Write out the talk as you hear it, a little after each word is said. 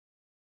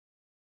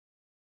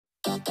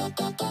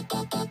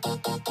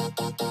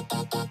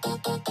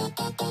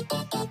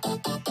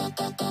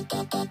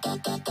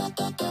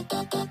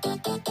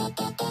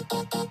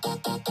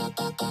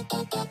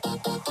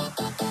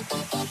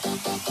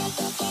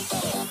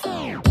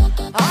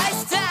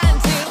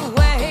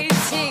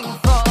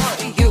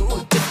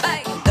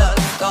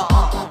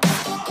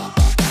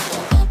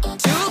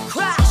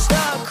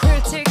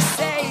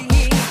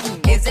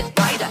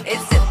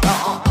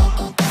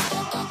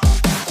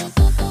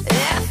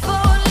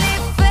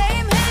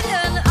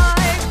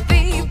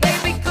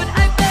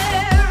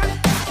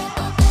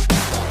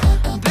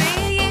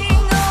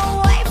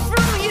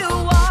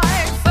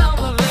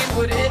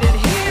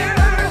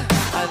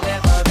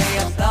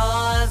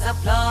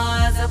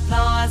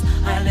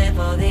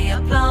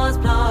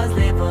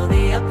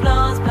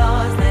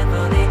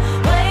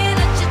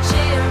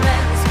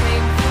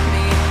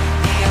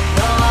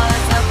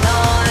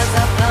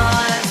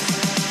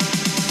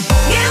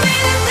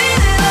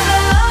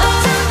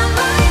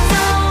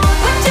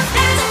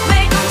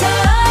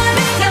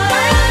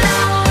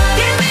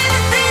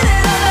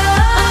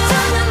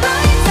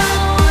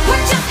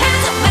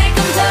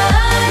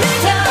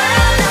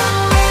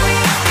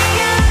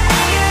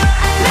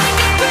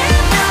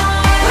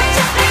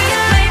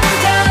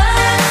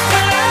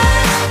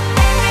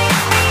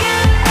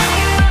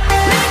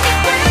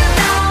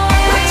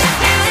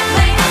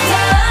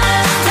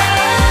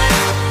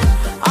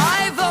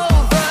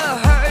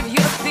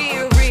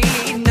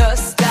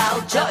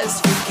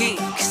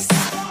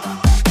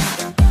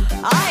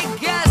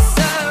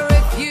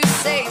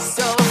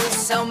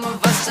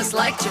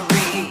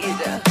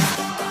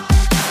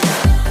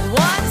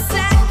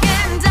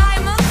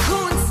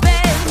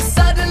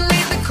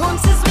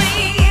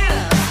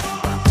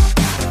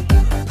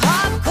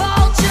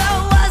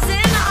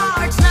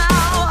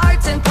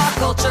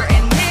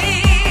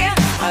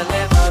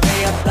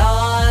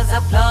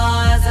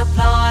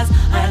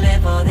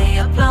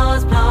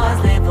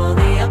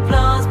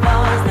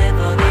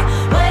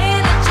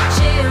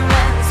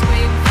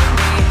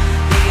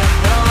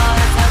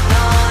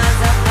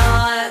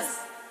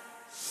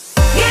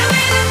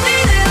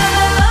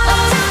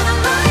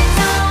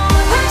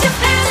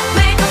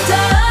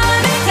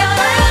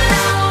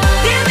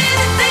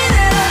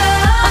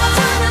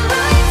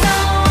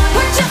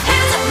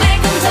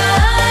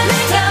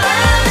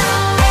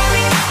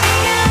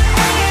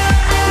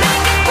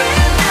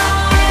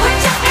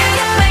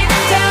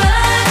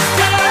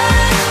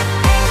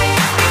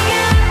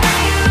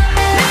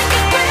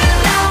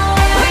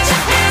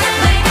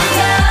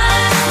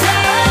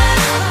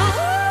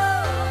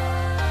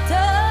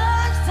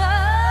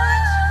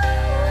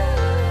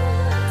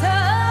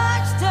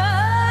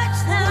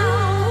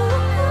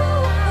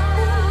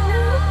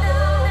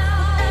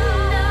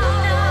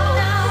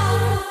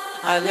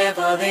I live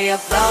for the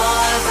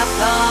applause,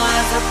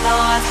 applause,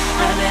 applause.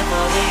 I live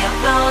for the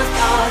applause,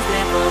 applause.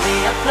 Live for the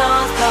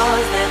applause,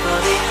 applause. Live for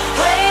the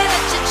way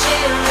that you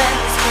cheer and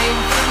scream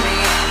for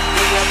me.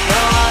 The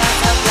applause,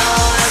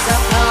 applause,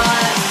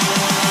 applause.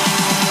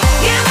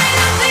 Give me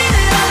the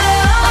feeling of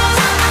love.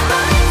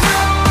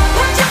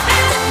 Put your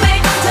hands up,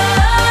 make them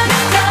turn,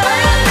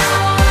 turn.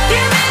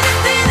 Give me the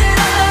feeling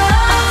of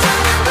love.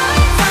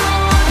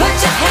 Put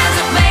your hands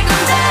up, make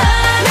them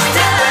turn,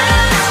 turn.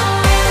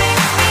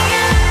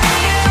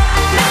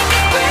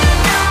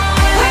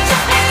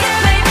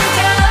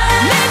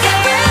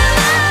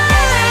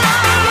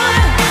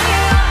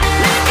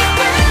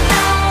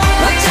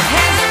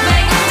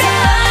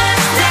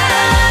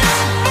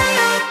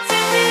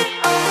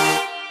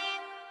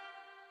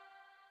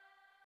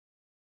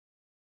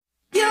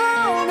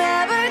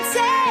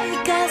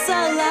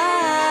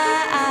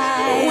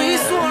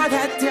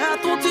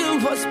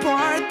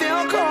 Part.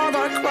 They'll call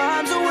our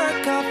crimes a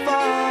work of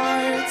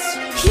art.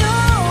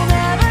 You'll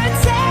never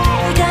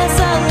take us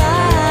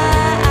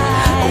alive.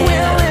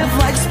 We'll live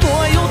like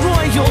spoiled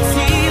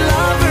royalty,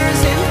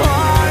 lovers and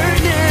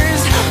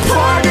partners,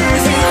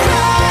 partners in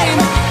crime,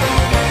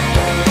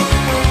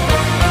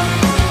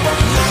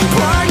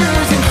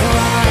 partners in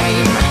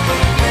crime.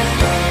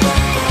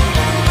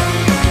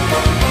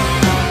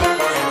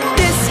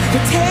 This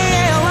the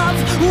tale of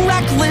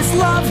reckless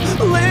love,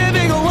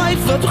 living a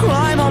life of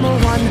crime on the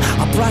run.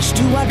 A brush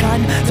to a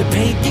gun to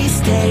paint these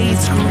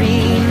states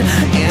green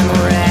and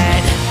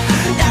red.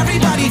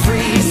 Everybody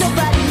freeze,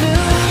 nobody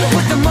move.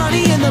 Put the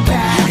money in the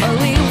bag, or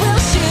we will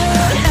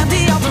shoot.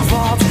 Empty out the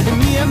vault, and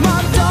me and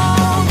my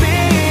doll be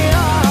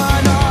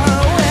on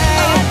our way.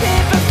 Our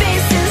paper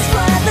faces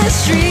flood the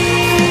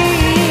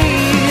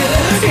street,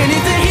 and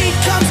if the heat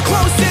comes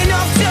close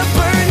enough to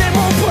burn, then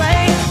we'll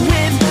play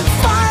with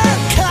fire,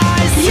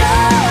 'cause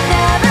you'll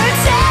never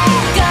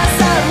take us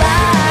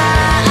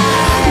alive.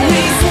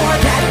 we swore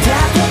that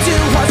death will do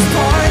us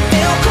part.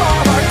 They'll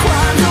call our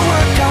crimes a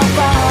work of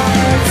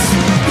art.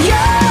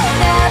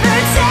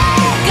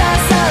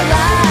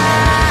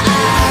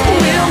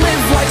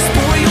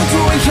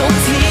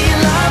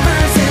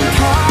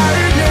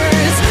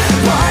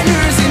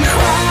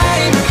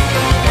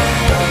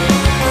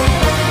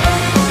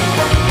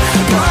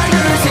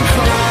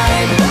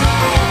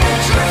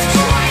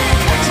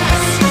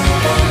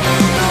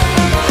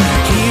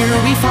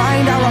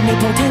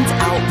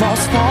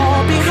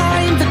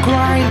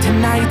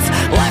 fights,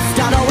 left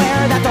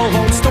unaware that the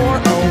Lone Store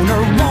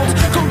owner won't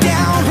go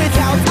down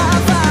without a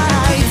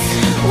fight.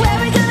 Where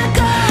we gonna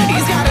go?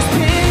 He's got his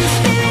pins.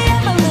 Baby,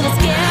 I'm a little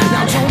scared.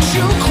 Now don't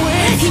you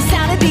quit. He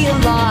sounded the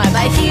alarm.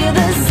 I hear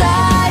the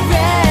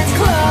sirens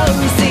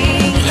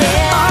closing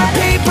in. Our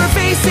paper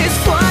faces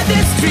flood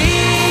the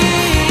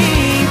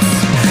streets,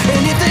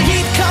 and if the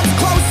heat comes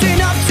close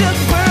enough to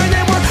burn,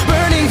 then we're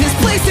burning this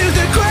place to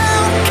the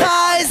ground.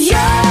 'Cause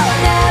You'll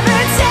never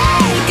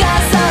take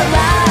us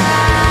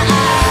alive.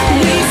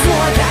 we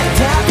swore that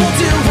death will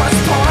do us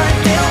part.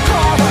 They'll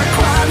call our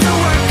crimes a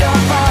work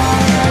of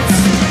art.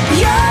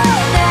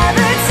 You'll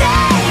never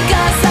take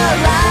us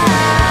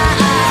alive.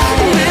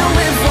 We'll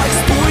live like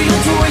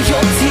spoiled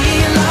royalty,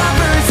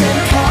 lovers and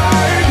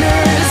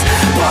partners,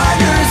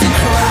 partners in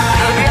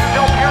crime. If you have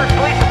no parents,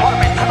 police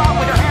department, come out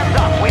with your hands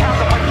up. We have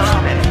the place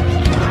surrounded.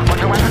 Put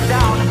your weapons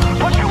down.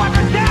 Put your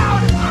weapons down.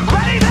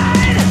 Ready,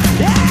 then?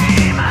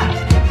 Aim!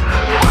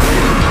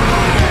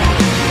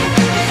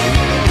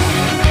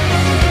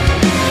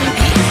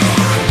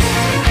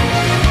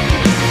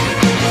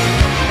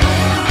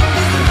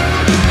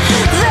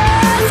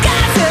 The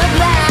skies are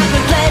black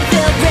with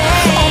blood-filled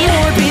rain. A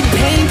morbid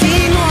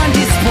painting on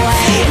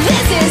display.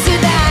 This is the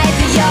night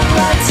the young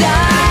love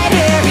died.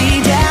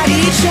 Buried at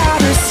each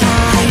other's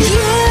side.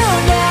 You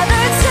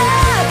never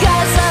took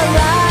us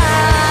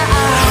alive.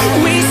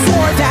 We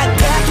swore that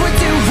death would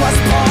do us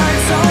part,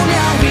 so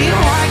now we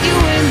haunt you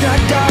in the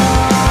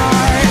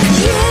dark.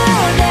 You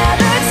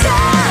never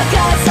took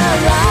us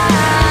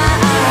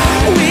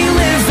alive. We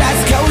live as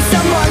ghosts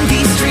among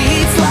these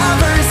streets,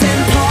 lovers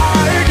and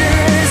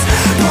partners,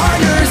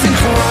 partners in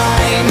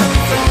crime.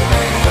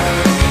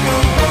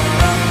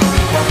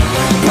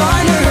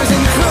 Partners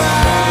in crime.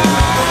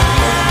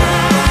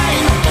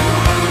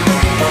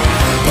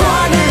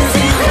 Partners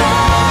in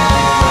crime.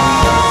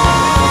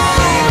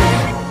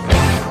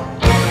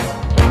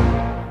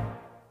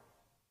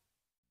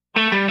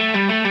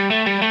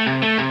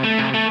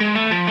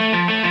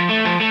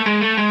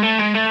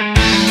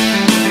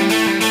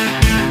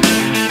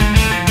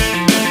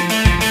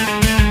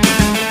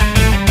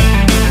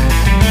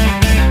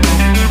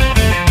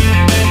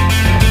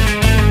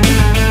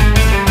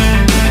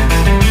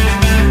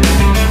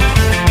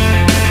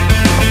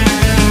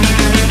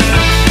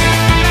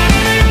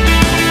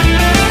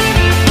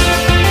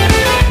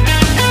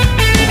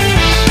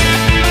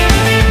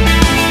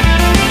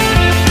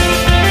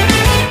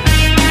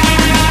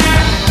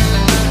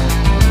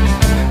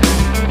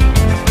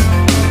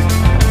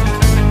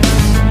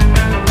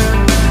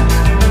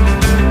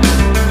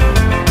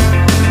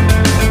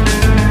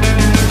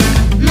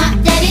 My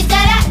daddy's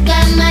got a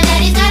gun, my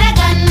daddy's got a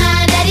gun,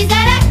 my daddy's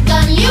got a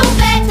gun. You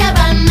better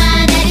run,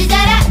 my daddy's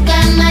got a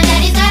gun, my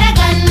daddy's got a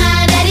gun,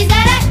 my daddy's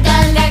got a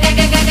gun. Ga ga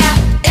ga ga ga.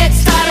 It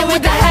started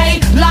with the hay,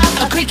 loud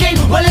a creaking.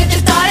 Well, it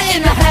just started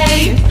in the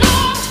hay.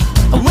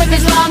 With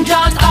his long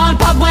johns on,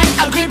 pub went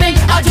a creeping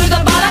out to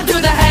the bottom to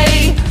the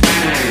hay.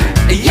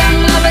 Young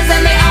lovers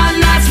and they are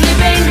not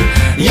sleeping.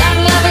 Young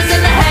lovers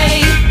in the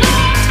hay.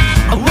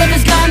 With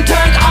his gun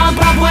turned on,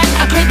 pub went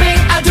a creeping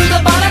out to the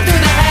bottom to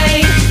the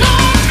hay.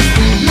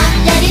 My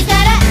daddy's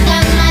got a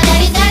gun, my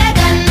daddy's got a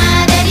gun,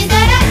 my daddy's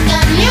got a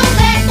gun. You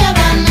better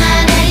run, my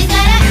daddy's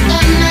got a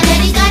gun, my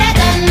daddy's got a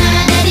gun, my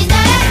daddy's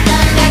got a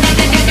gun. Ga ga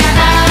ga ga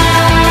ga.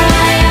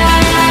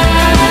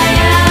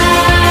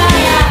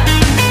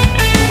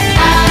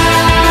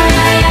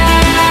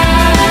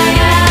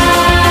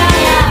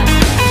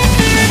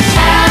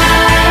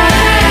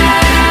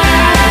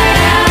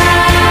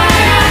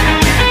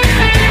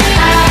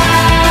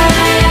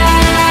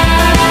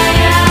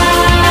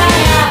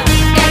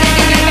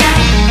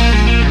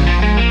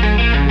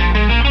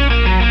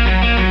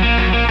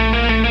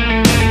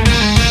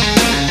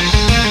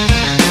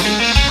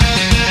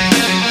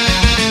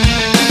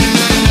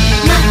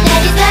 My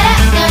daddy's got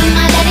a gun,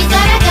 my daddy's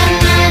got a gun,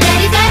 my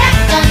daddy's got a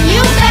gun.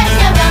 You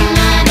better run,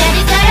 my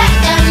daddy's got a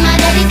gun, my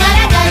daddy's got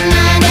a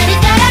gun,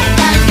 my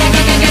daddy's got a gun. Ga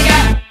ga ga ga ga.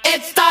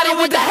 It started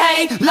with the hay,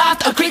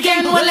 loft a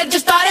creaking. Well, it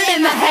just started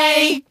in the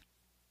hay.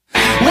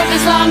 With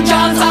his long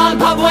johns on,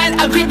 pub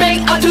went a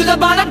creeping out to the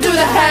bottom to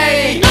the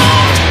hay.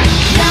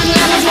 Young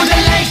lovers with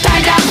their legs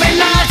tied up in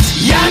knots.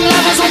 Young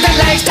lovers with their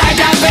legs tied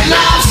up in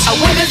knots.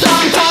 With his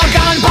long tall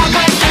gun, pub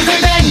went a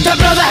creeping to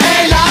blow the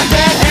hay lock,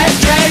 dead head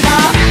straight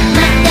off.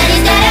 My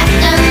daddy's got a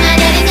gun, my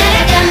daddy's got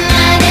a gun,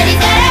 my daddy's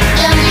got a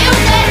gun. You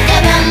better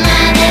run,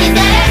 my daddy's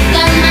got a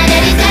gun, my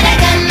daddy's got a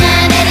gun,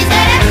 my daddy's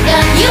got a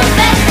gun. You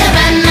better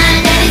run, my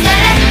daddy's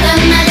got a gun,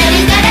 my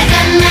daddy's got a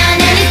gun, my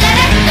daddy's got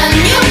a gun.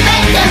 You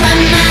better run,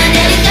 my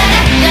daddy's got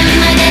a gun,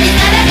 my daddy's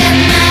got a gun,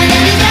 my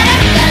daddy's got a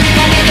gun.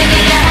 Ga ga ga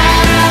ga ga.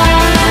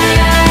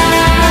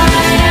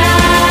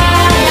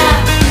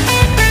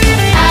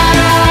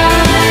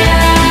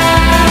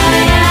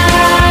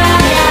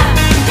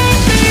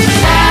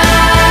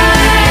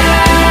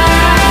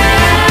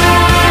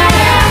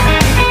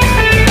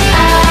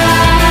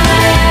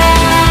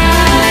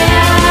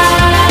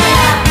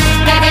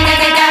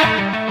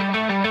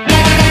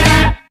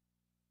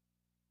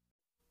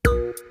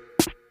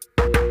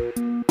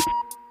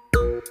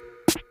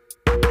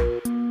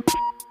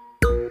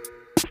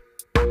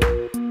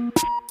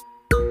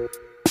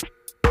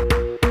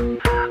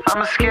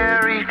 I'm a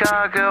scary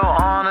gargoyle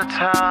on a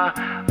tower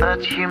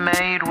that you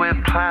made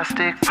with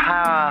plastic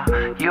power.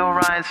 Your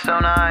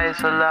rhinestone eyes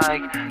are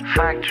like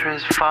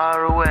factories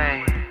far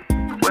away,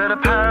 where the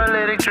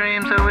paralytic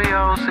dreams that we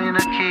all seem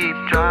to keep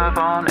drive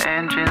on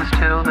engines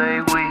till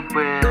they weep.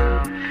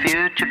 We're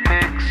future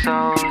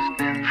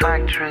pixels in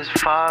factories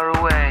far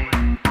away.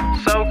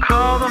 So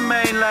call the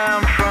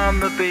mainland from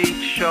the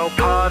beach. Your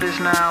party's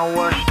now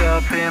washed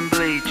up in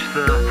bleach.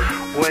 The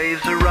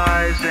waves are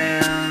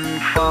rising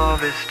for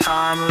this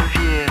time of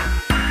year,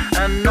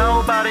 and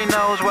nobody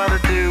knows what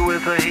to do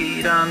with the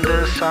heat.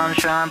 Under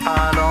sunshine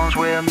pylons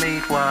we'll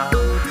meet while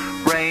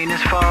rain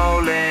is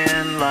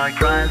falling like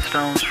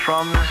rhinestones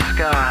from the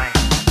sky.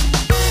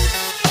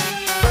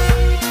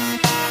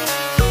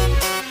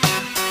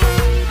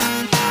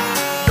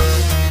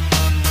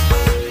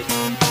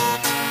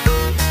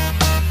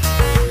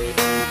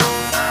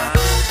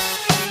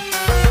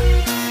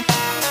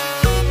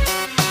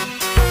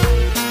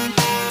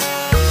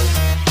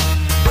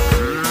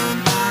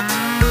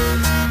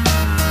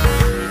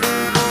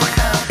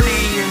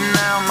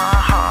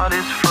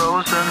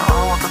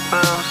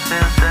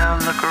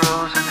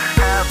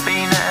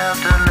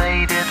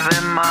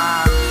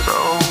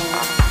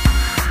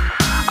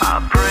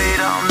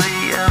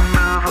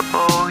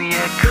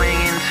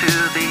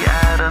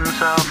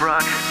 Of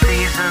rock,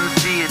 seasons,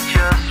 the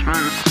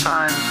adjustments,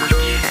 signs of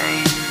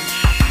change.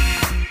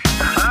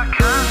 I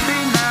can't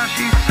see now,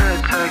 she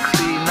said,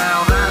 taxi. Now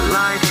that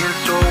light is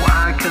all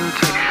I can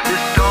take.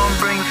 This dawn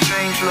brings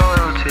strange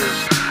loyalties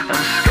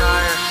and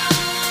skies.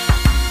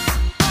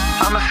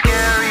 I'm a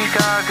scary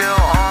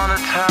gargoyle on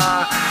a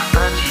tower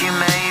that you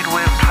made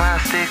with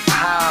plastic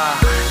power.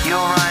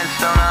 Your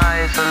rhinestone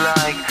eyes are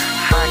like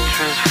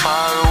factories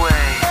far away.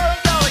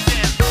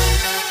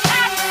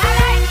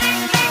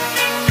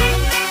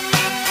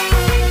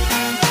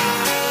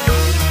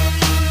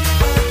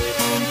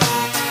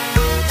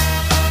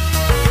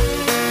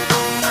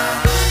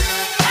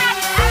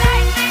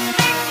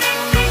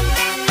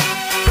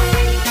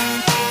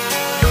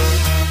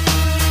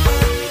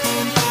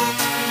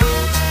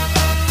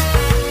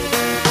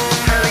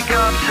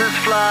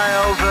 Fly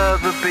over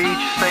the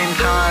beach, same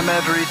time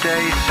every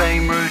day,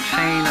 same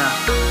routine. A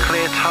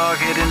clear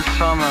target in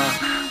summer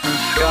and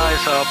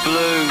skies are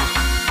blue.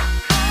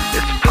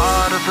 It's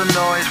part of the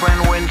noise when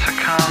winter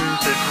comes,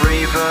 it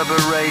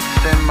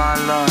reverberates in my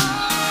lungs.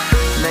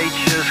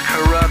 Nature's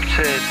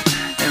corrupted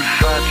in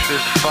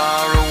factories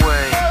far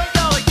away.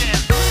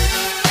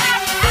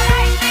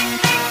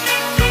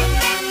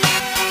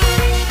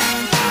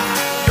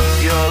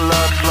 Your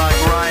love's like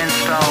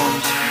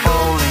rhinestones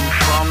falling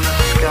from the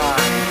sky.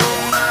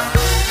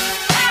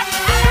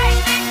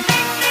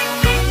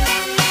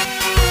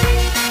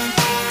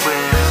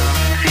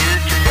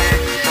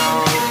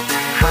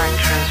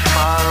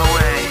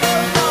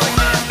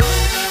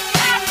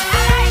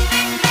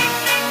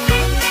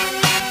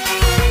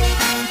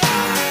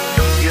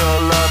 Your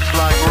love's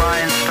like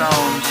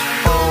rhinestones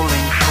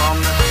falling from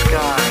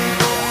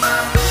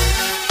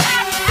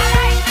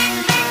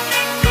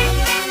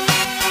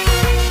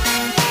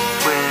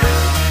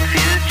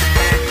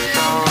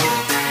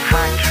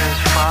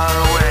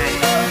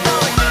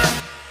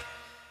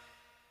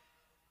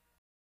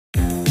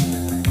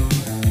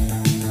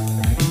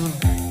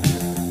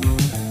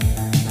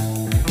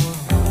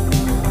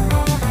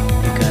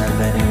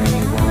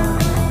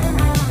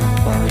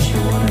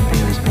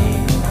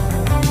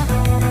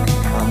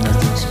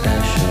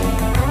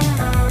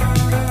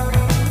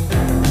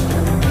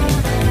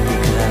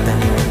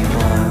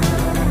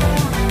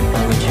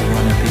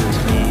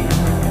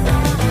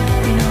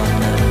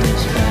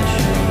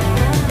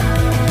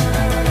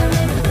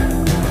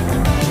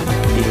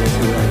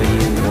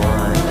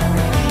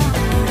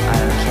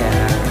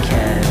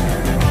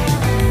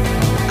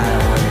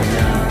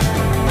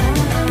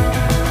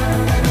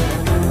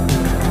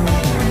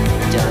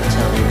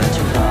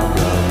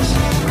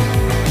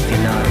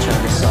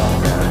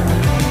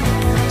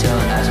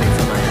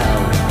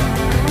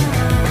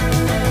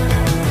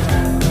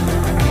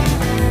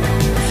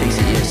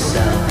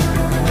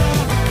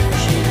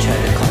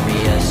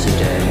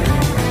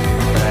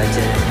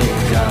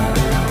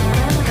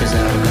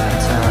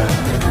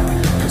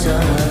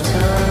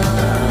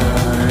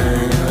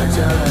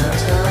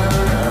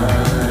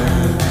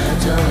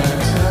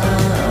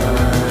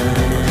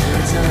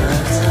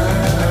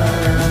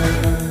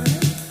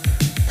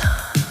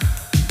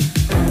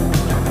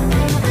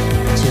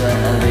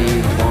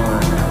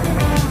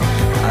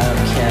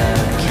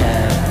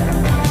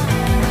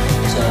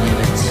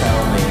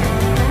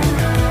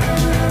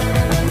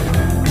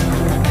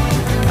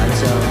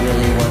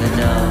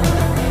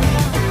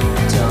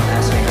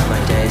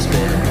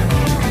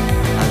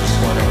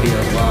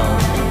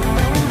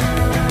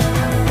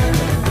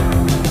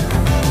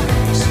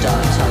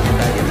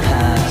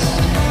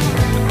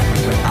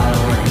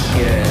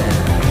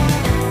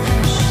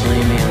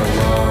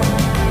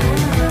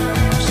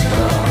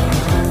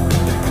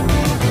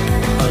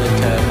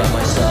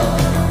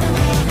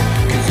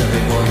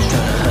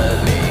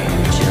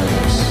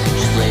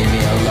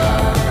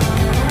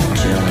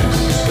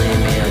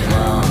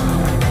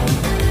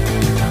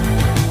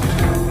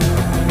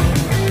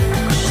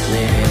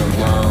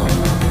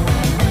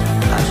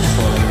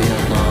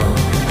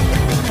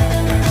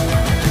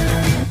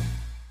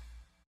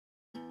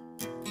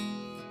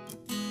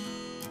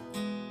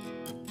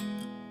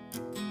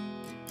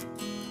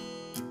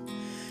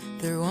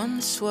There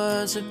once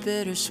was a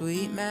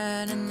bittersweet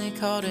man, and they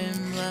called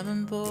him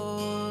Lemon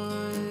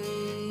Boy.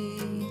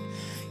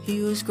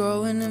 He was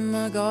growing in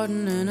my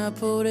garden, and I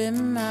pulled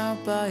him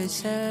out by his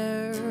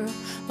hair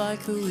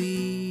like a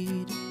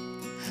weed.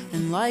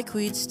 And like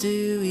weeds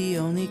do, he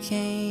only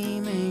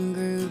came and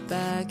grew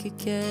back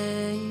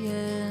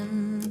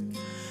again.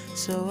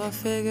 So I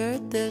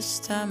figured this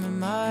time I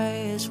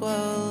might as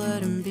well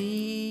let him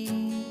be.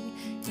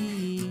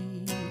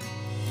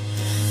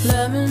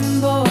 Lemon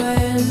Boy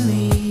and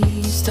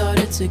me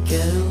started to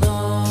get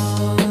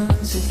along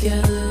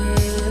together.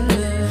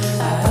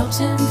 I helped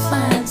him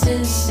plant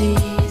his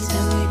seeds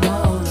and we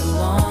mowed the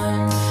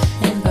lawn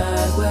in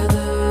bad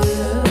weather.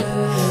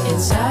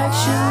 It's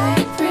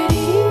actually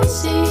pretty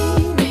easy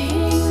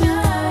being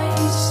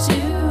nice to a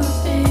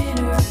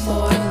bitter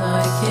boy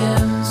like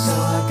him. So I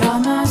got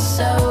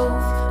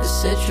myself a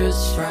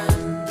citrus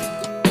friend.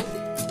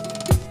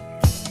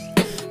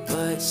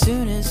 But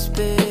soon as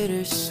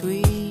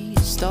bittersweet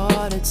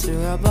started to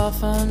rub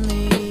off on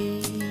me,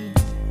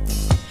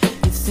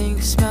 you'd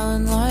think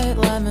smelling like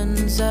lemon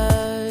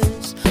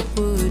zest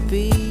would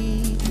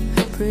be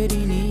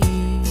pretty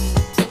neat.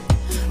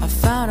 I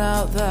found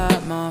out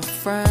that my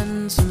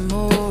friends are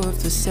more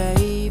of the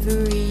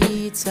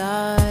savory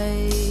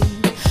type,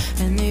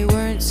 and they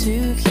weren't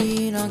too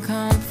keen on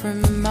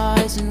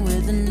compromising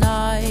with a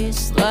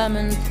nice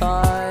lemon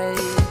pie.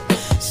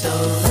 So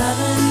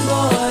Lemon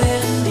Boy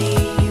and me,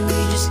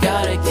 we just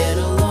gotta get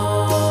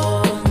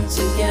along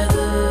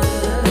together.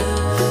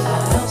 I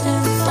helped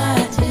him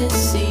plant his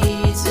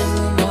seeds and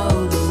we'll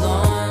mow the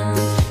lawn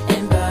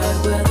in bad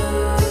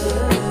weather.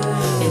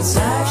 It's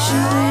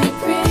actually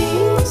pretty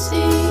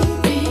easy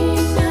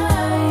being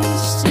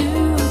nice to a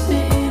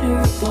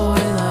bitter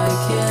boy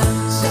like him.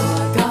 So I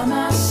got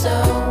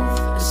myself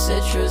a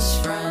citrus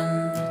friend.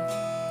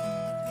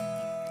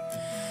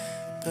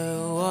 But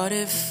what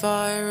if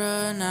I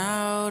run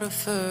out of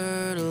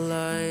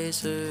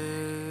fertilizer?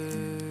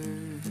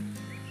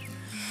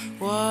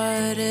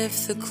 What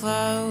if the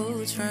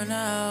clouds run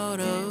out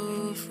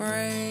of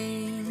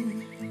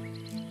rain?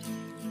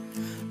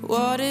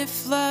 What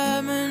if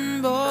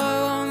Lemon Boy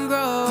won't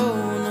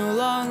grow no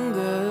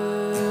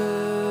longer?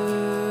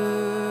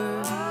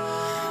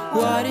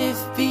 What if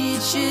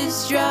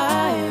beaches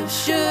dry of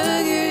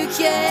sugar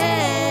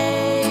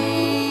cane?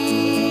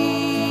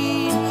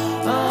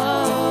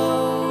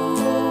 Oh,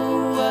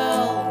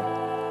 well,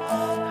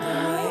 the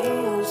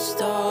whales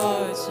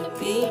start to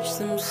beach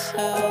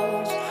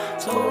themselves.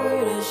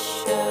 Tortoise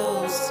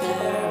shells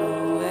tear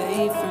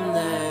away from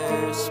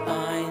their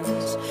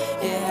spines.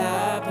 It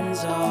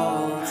happens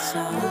all the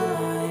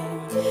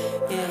time.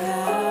 It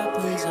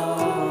happens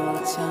all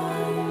the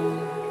time.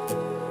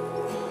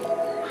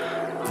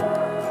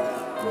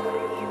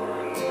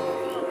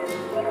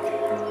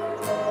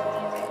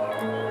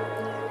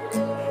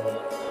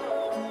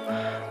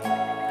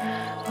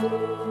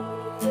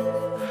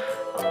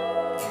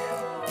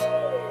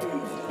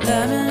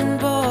 Lemon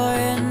Boy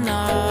and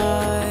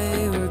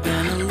I, we're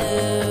gonna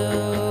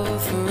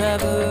live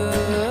forever.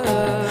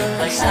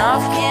 Like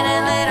Snufkin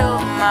and Little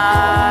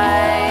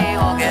My,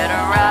 we'll get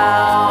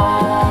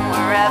around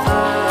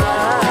wherever.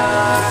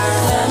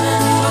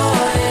 Lemon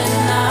Boy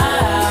and I,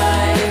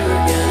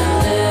 we're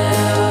gonna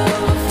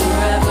live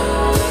forever.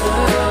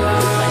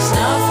 Like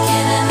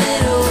Snufkin and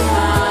Little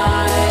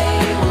My,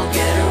 we'll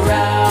get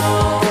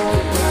around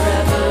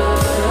wherever.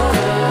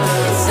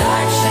 It's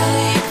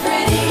actually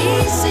pretty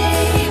easy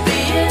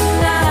being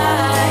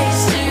nice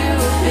to a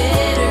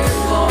bitter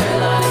boy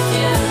like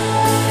him.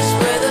 'Cause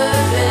we're the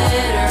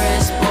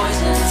bitterest boys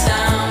in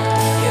town.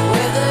 Yeah,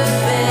 we're the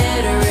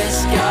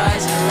bitterest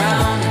guys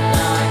around. And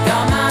now I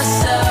got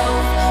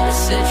myself a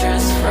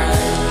citrus friend.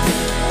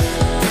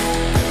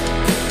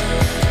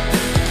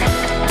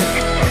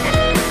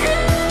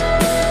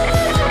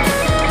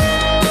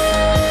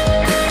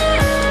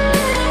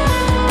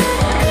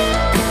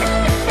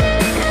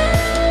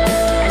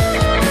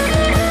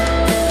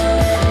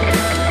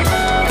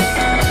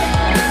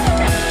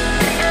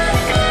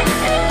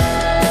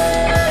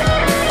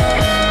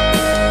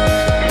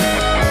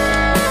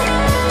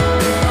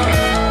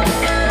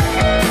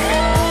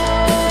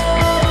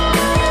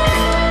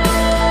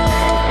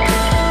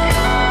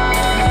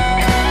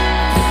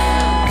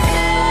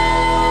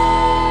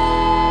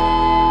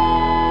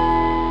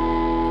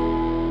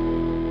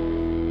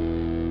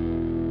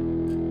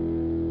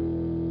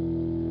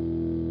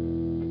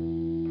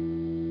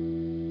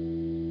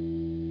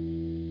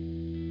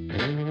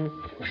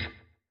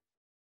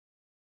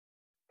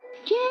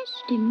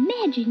 Just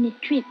imagine a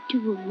trip to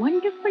a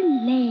wonderful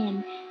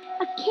land,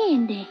 a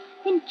candy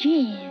and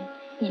jam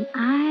and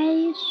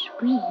ice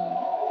cream.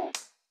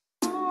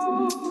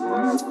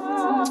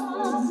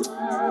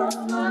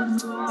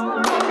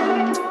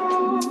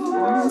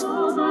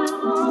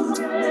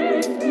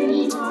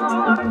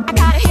 I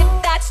gotta hit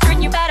that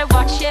string, you better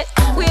watch it.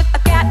 With a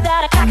cat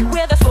that attack it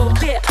with a full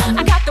clip.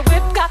 I got the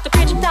whip, got the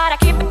pitch that I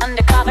keep it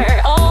undercover.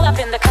 All up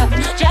in the cup,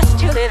 just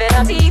to live it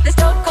up. See the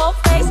stone cold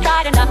face,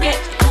 try to knock it.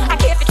 I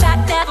keep it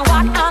tight, never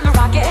walk on the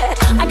rocket.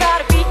 I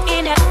got a beat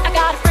in it, I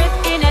got a friend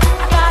in it.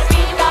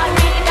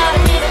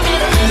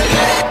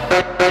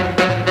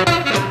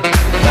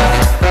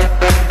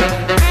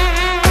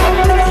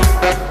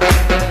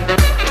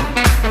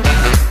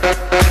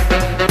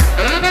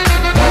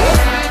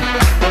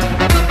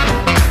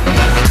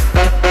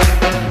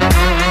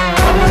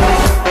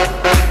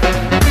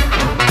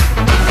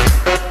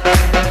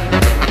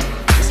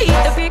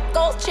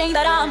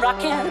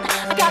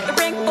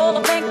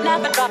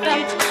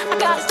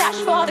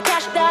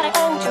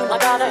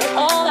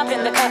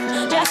 in the cup,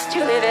 just to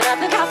live it up.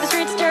 Look how the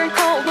streets turn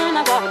cold when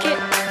I walk it.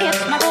 It's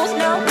my rules,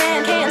 no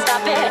man can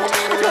stop it. I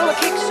throw a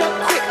kick so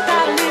quick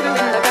that I leave her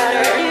in the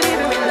gutter. Leave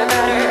her in the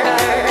gutter,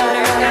 gutter,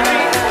 gutter, gutter.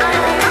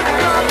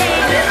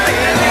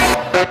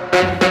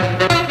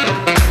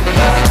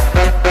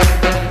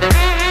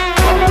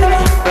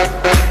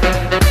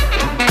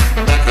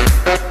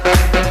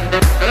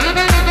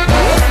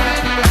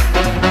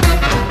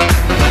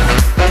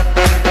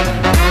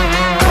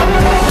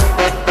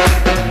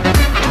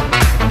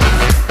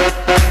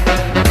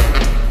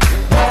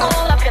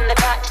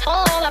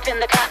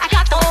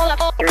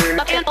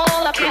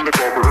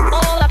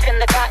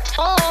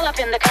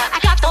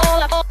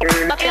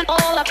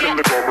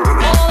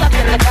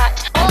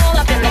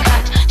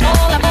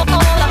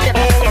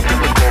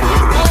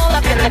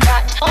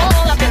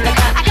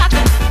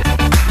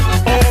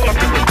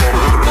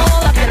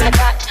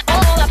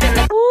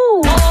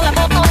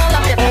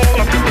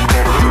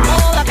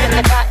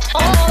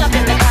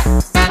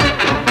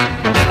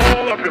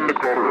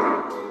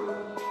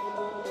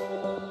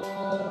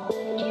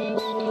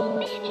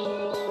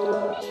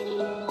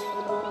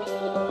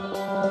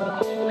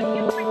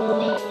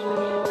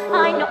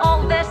 I know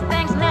all these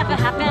things never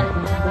happen.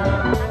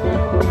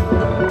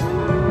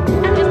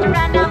 I'm just a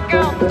random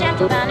girl with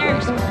gentle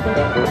manners. In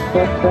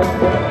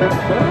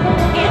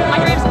my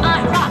dreams I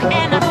rock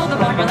and I rule the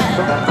wonderland.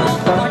 Rule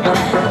the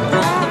wonderland,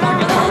 rule the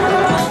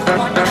wonderland, rule the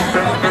wonderland,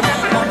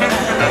 wonderland,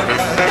 wonderland.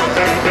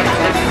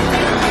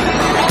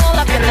 All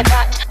up in the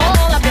cut,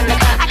 all up in the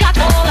cut. I got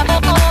all up in the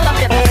cut,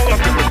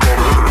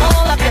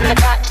 all up in the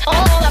cut,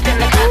 all up in the cut. I got all up in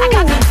the cut.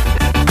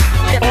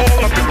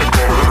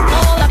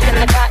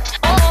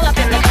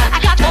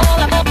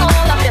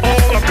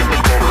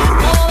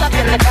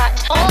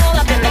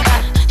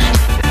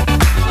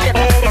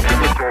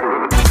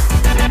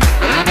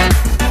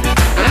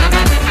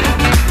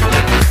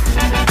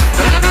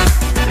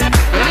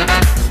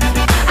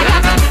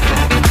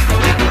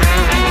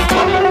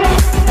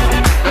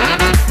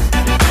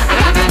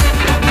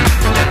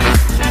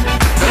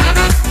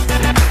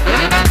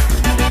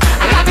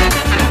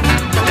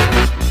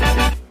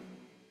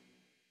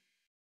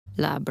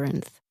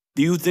 Labyrinth.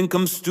 Do you think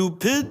I'm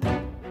stupid?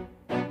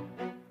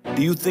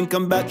 Do you think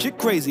I'm batshit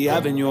crazy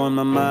having you on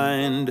my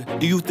mind?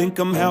 Do you think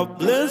I'm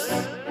helpless?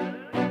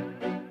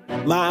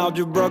 My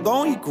algebra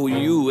gon' equal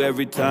you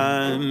every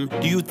time.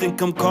 Do you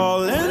think I'm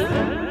calling?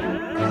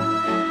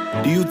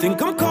 Do you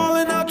think I'm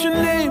calling out your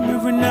name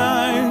every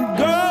night?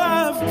 Girl,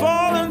 I've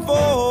fallen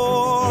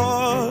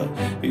for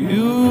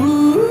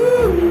you.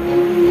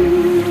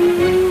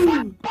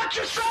 What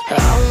you say?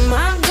 Oh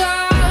my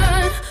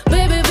God,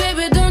 baby,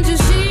 baby, don't you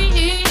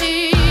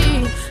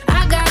see?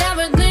 I got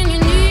everything you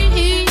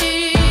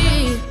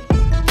need.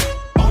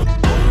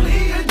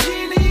 Only a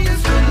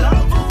genius could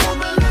love a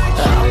woman like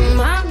you. Oh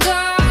my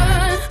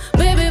God,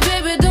 baby,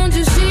 baby, don't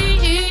you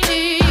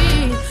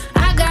see?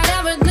 I got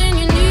everything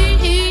you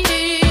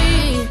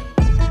need.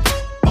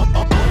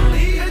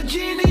 Only a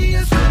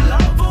genius could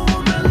love a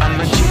woman like you. I'm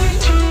a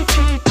genius,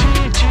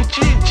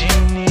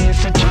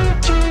 a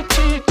genius.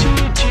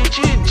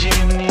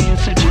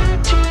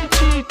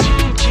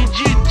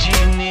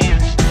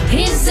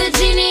 He's a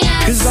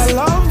genius. 'Cause I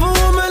love a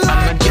woman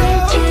like you.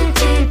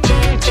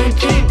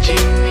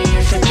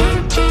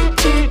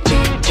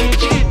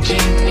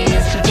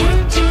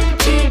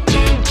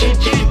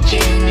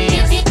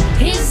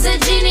 He's a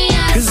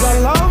genius. 'Cause I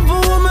love a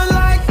woman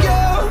like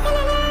you.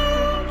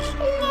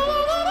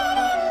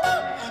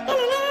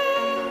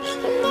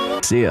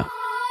 See ya.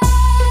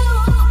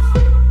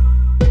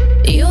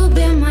 You've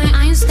been my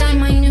Einstein,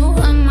 my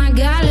Newton, my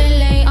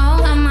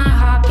Galileo, and my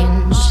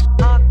Hawkins.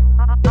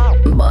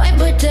 Boy,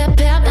 put that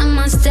pep in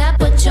my step,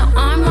 put your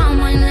arm on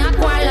my neck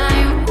while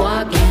I'm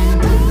walking.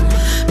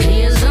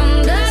 Please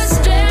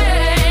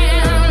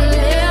understand,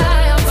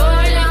 yeah, I'm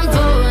falling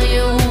for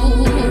you.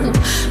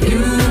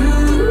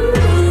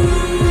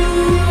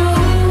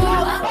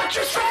 What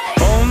you say?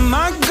 Oh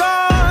my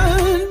God,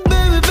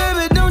 baby,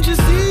 baby, don't you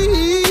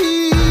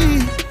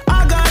see? I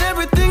got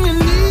everything you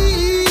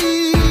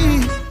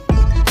need.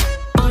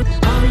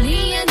 Only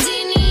a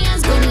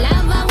genius could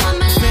love a woman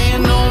like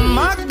Saying, me. oh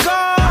my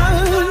God,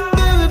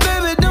 baby,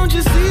 baby, don't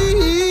you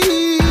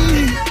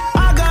see? I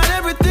got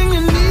everything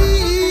you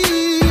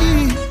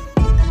need.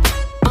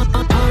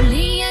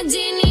 Only a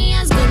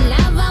genius could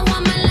love a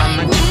woman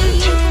like me.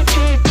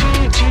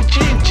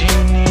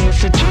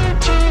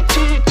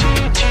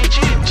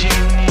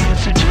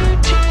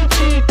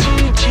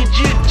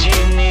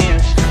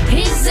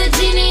 He's a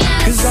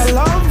genius. 'Cause I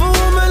love a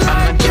woman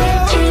like you.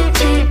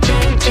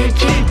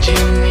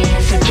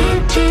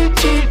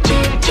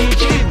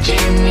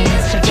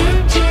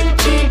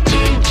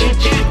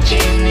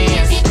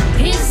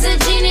 He's a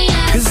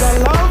genius. 'Cause I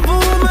love a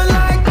woman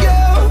like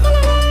you.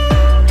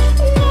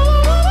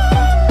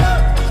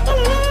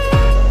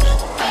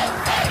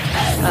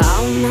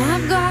 Oh my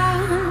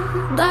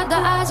God, dot the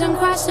I's and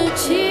cross the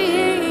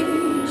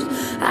T's.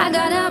 I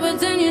got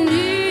everything you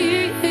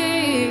need.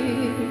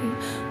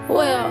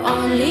 Well,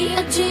 only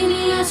a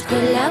genius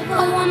could love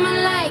a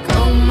woman like,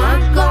 oh my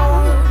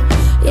God.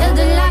 You're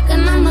the lock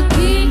and I'm the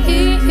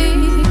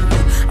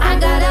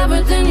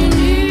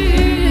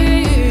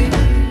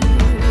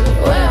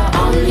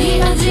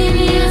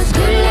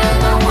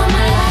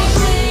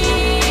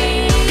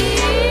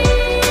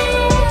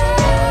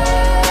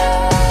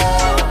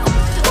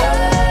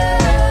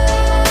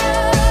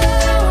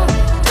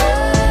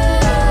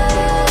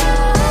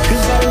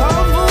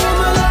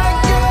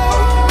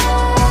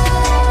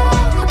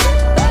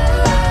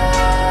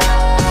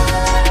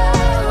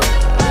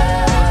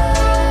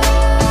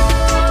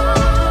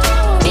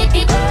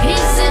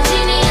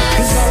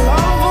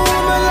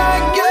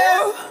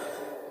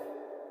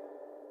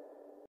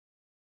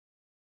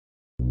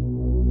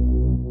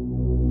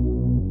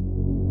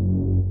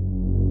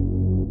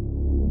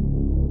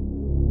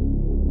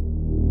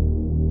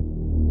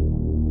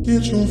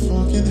Get your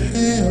fucking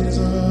hands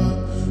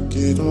up.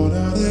 Get on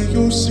out of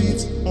your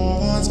seats.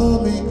 All eyes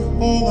on me,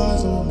 all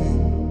eyes on me.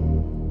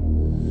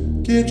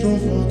 Get your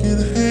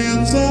fucking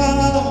hands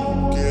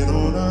up. Get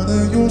on out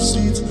of your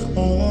seats.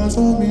 All eyes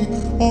on me,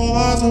 all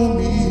eyes on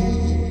me.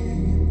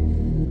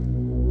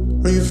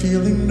 Are you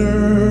feeling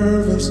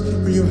nervous?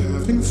 Are you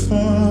having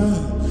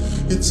fun?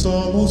 It's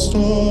almost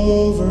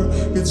over,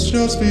 it's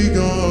just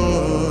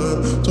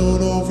begun.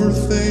 Don't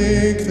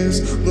overthink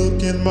this,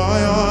 look in my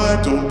eye.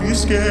 Don't be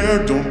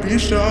scared, don't be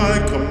shy.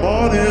 Come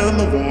on in,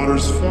 the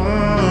water's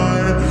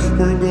fine.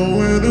 We're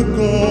going to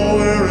go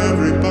where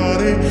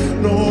everybody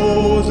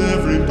knows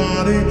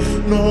everybody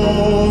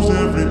knows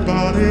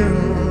everybody.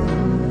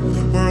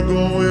 We're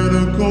going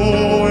to go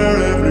where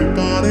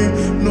everybody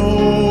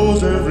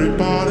knows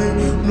everybody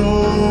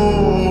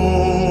knows.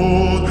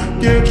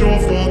 Get your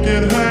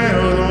fucking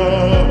hands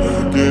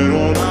up. Get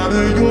on out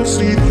of your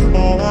seat.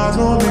 All eyes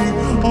on me,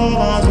 all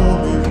eyes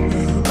on me.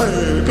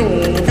 Hey, go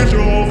on, get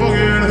your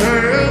fucking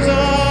hands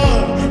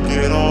up.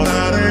 Get on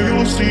out of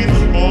your seat.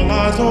 All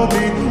eyes on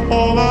me,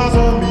 all eyes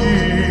on me.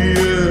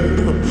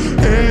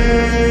 Yeah.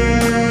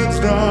 Hands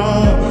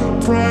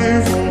down,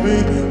 pray for me.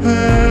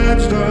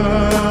 Hands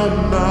down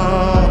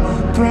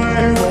now,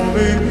 pray for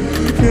me.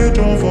 Get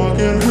your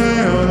fucking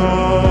hands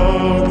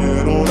up.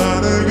 Get on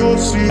out of your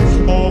seat.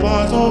 All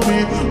eyes on me,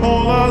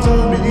 all eyes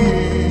on me.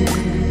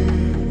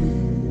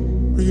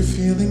 Are you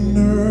feeling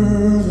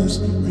nervous?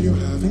 Are you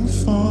having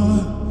fun?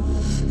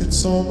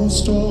 It's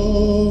almost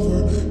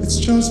over, it's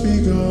just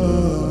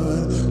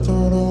begun.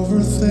 Don't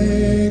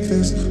overthink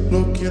this,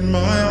 look in my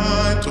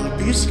eye. Don't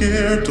be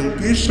scared, don't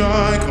be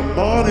shy. Come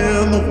on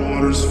in, the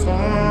water's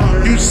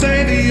fine. You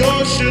say the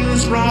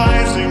ocean's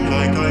rising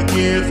like I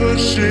give a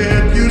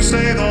shit. You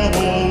say the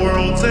whole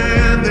world's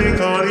ending,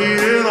 honey,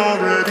 it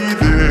already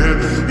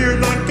did. You're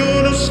not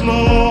gonna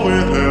slow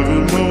it,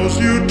 heaven knows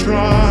you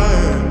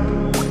tried.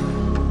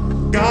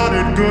 Got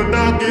it good,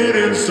 now get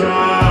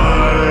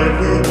inside.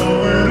 We're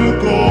going to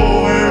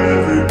go where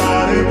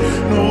everybody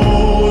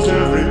knows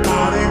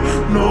everybody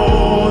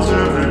knows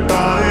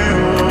everybody.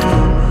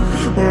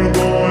 We're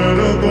going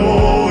to go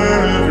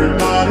where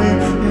everybody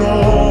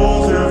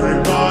knows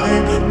everybody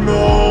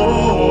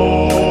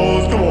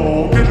knows. Come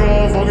on, get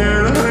your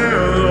fucking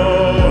hands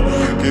up.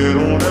 Get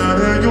on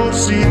out of your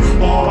seat.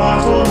 All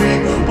eyes on me,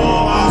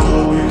 all eyes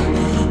on me.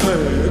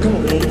 Hey, come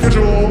on, get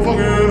your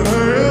fucking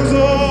hands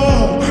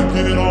up.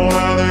 Get on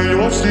out of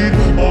your seat.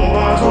 All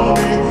eyes on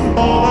me,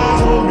 all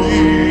eyes on me.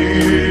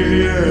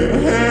 Yeah.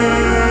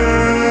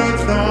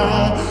 Hands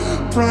down,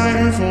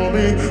 pray for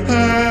me.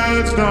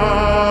 Hands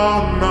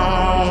down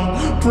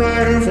now,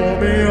 pray for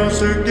me. I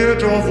said, get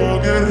your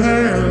fucking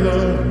hands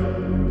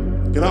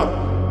up. Get up,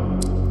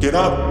 get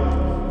up.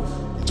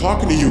 I'm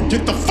talking to you.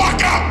 Get the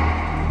fuck up.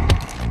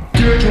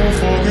 Get your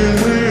fucking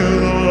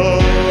hands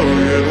up.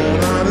 Get on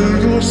out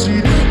of your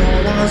seat.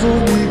 All eyes on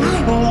me,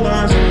 all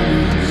eyes on me.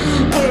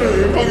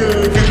 Hey,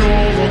 fucking get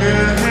your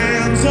fucking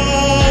hands up.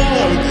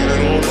 Get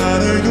on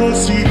out of your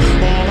seat.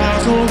 All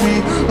eyes on me,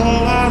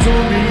 all eyes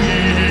on me.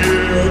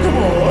 Yeah, come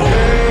on.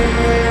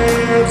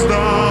 Hands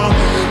down,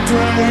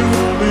 pray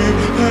for me.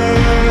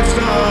 Hands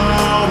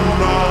down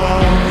now,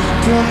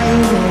 pray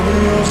for me.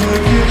 I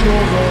said, get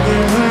your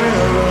fucking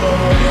hands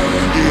up.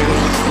 Yeah.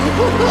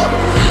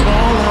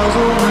 All eyes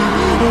on me,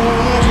 all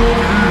eyes on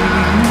me.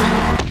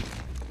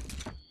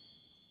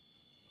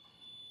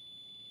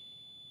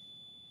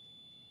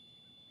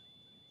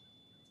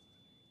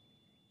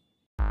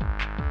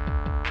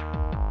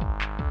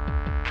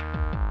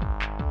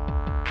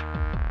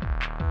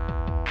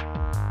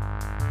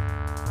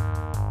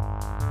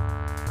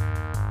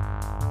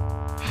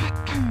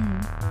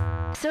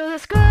 So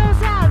this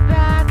girl's out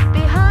back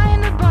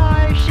behind the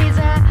bar. She's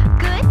a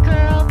good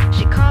girl.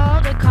 She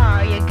called a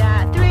car. You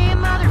got 3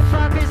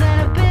 motherfuckers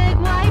and a big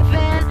white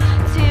van,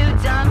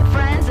 2 dumb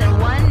friends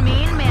and 1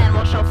 mean man.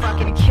 Well, she'll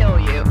fucking kill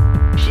you.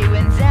 She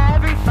wins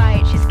every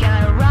fight. She's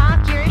gonna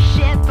rock your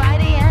shit by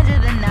the end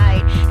of the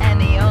night.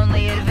 And the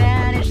only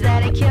advantage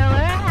that a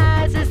killer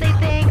has is they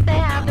think they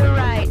have the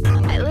right.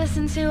 I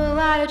listen to a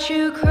lot of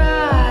true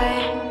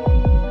crime.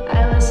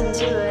 I listen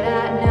to it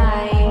at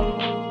night.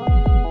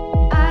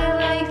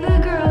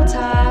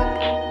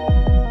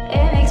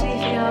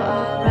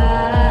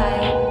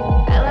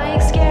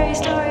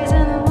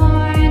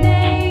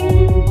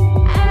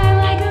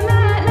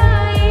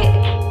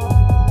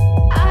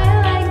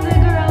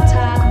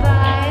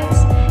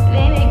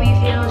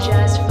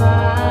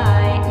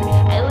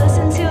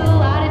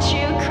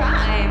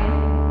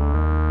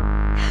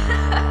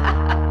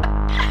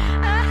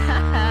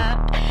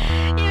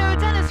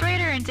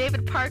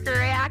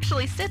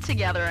 Sit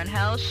together in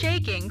hell,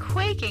 shaking,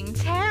 quaking,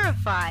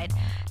 terrified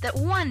that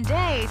one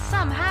day,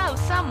 somehow,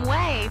 some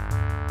way,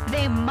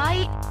 they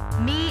might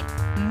meet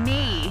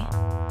me.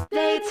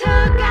 They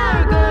took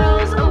our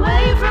girls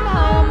away from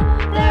home.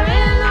 They're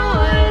in the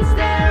woods,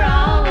 they're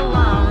all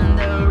alone.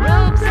 The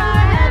ropes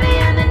are heavy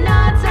and the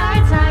knots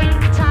are tight,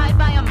 tied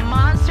by a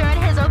monster and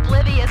his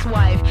oblivious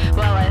wife.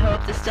 Well, I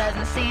hope this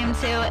doesn't seem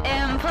too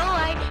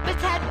impolite, but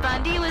Ted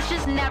Bundy was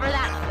just never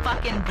that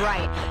fucking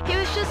bright. He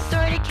was just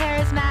sorta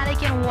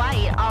charismatic and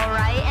white,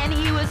 alright? And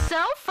he was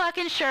so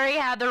fucking sure he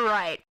had the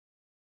right.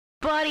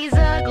 But he's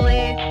ugly,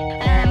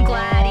 and I'm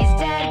glad he's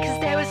dead, 'cause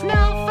there was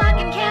no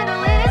fucking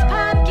candle in his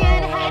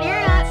pumpkin head.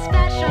 You're not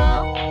special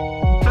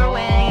for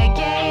winning a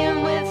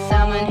game with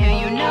someone who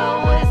you know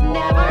was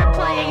never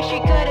playing. She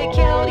could've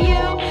killed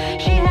you,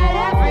 she had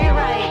every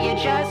right. You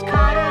just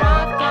caught her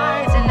off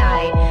guard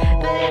tonight,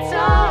 but it's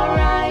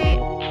alright.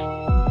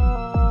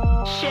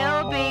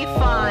 She'll be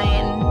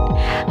fine.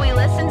 We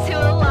listen to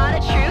a lot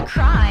of true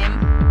crime.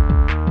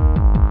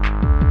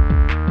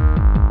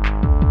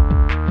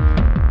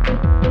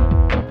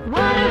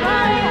 What a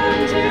body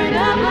I'm turned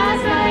up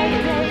last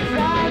night. They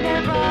fried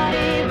their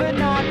body, but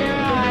not their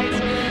hearts.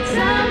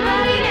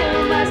 Somebody new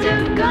must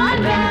have gone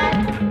bad.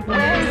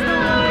 Where's the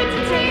Lord to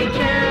take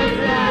care of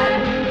that?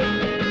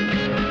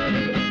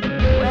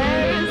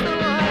 Where's the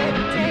Lord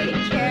to take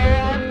care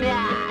of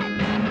that?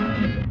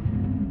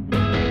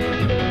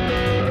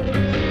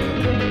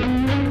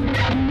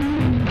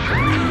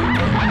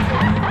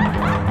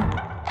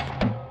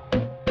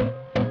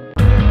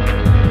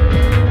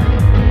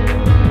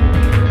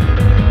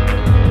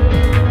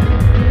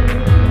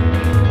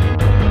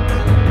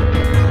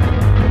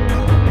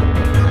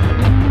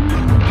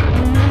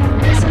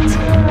 Listen to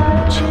a lot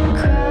of you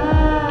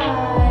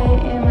cry.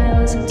 You might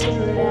listen to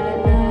it at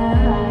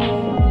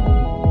night.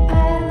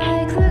 I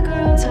like the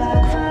girl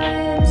talk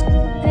vibes.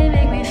 They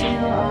make me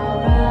feel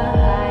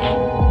alright.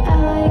 I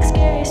like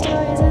scary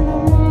stories in the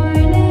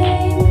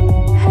morning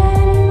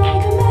and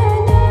like a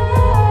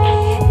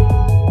midnight.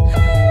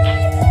 I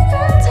like the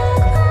girl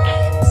talk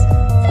vibes.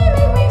 They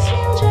make me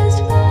feel just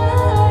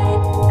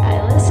fine. I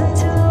listen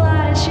to a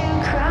lot of true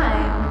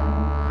crime.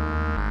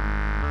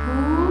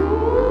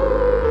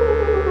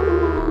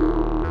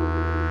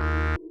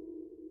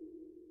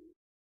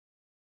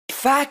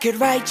 If I could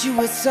write you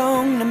a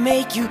song to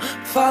make you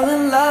fall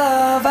in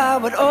love, I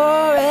would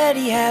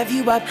already have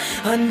you up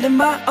under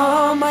my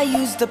arm. I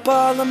used up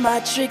all of my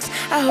tricks,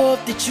 I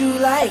hope that you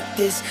like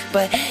this,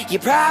 but you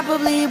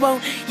probably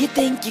won't. You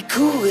think you're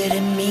cooler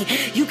than me.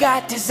 You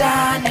got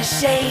designer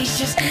shades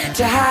just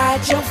to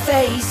hide your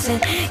face,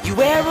 and you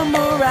wear them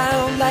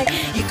around like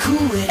you're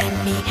cooler than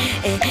me.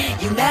 And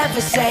you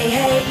never say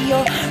hey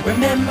or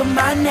remember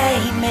my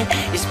name, and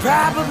it's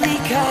probably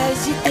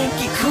 'cause you think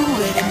you're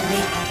cooler than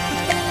me.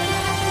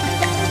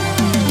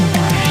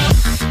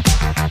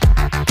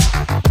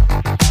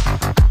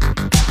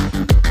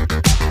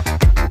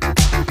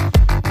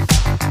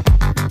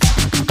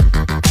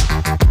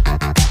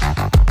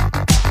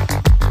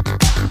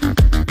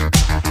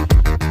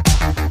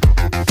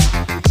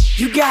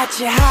 You got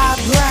your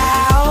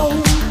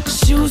highbrow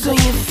shoes on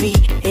your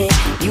feet, and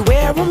you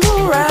wear them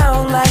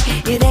around like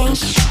it ain't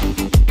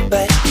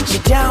but you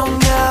don't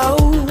know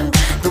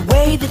the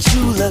way that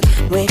you look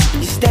when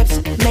your steps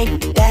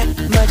make that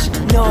much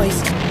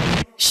noise.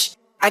 Shh,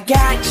 I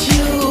got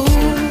you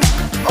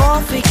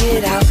all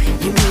figured out.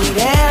 You need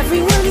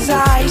everyone's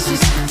eyes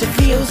just to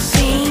feel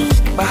seen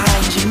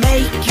behind your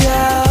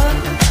makeup.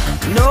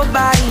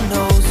 Nobody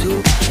knows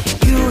who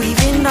you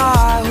even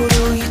are. Who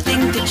do you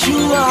think that you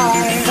are?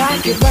 If I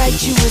could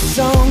write you a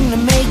song to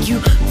make you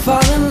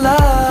fall in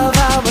love,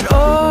 I would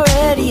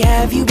already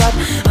have you up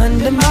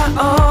under my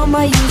arm.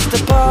 I used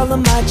up all of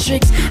my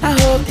tricks, I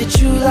hope that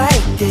you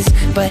like this,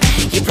 but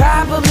you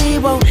probably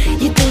won't.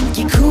 You think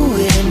you're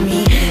cooler than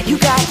me. You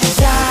got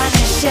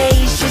designer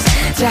shades just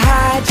to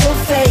hide your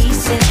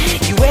face, and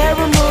you wear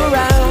them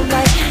around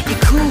like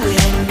you're cooler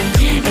than me.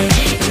 And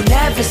you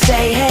never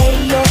say hey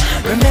or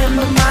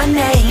remember my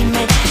name,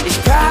 and it's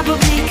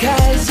probably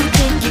 'cause you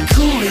think you're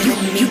cooler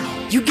than me.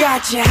 You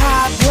got your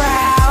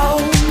highbrow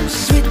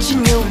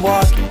switching your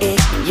walk, and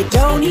you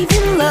don't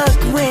even look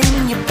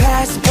when you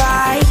pass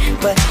by,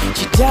 but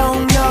you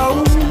don't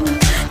know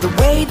the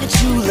way that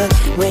you look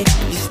when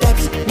your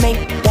steps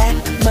make that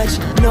much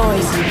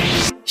noise.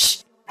 Shh,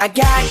 I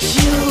got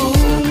you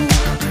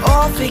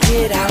all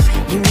figured out.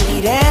 You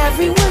need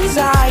everyone's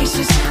eyes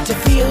just to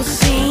feel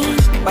seen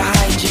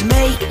behind your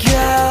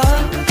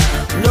makeup.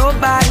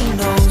 Nobody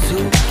knows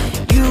who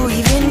you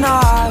even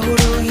are. Who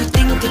do you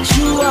think that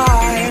you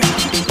are?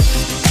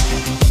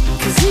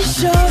 'Cause it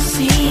sure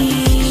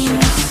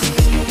seems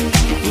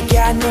you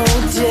got no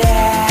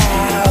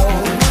doubt,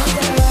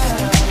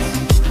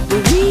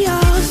 but we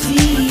all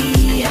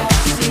see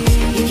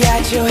you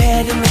got your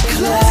head in the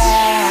clouds.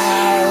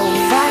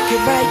 If I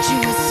could write you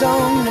a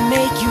song to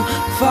make you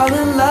fall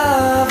in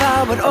love,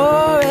 I would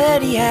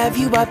already have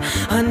you up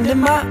under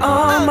my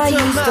arm. I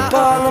used up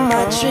all of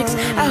my tricks,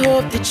 I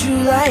hope that you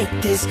like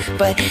this,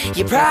 but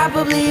you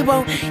probably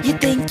won't. You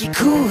think you're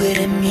cooler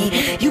than me.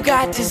 You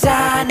got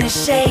designer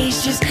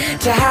shades just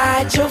to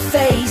hide your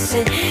face,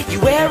 and you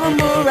wear them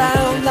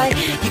around like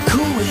you're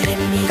cooler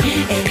than me.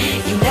 And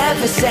you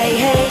never say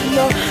hey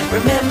or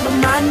remember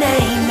my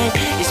name, and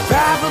it's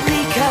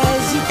probably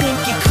 'cause you think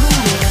you're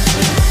cooler than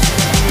me.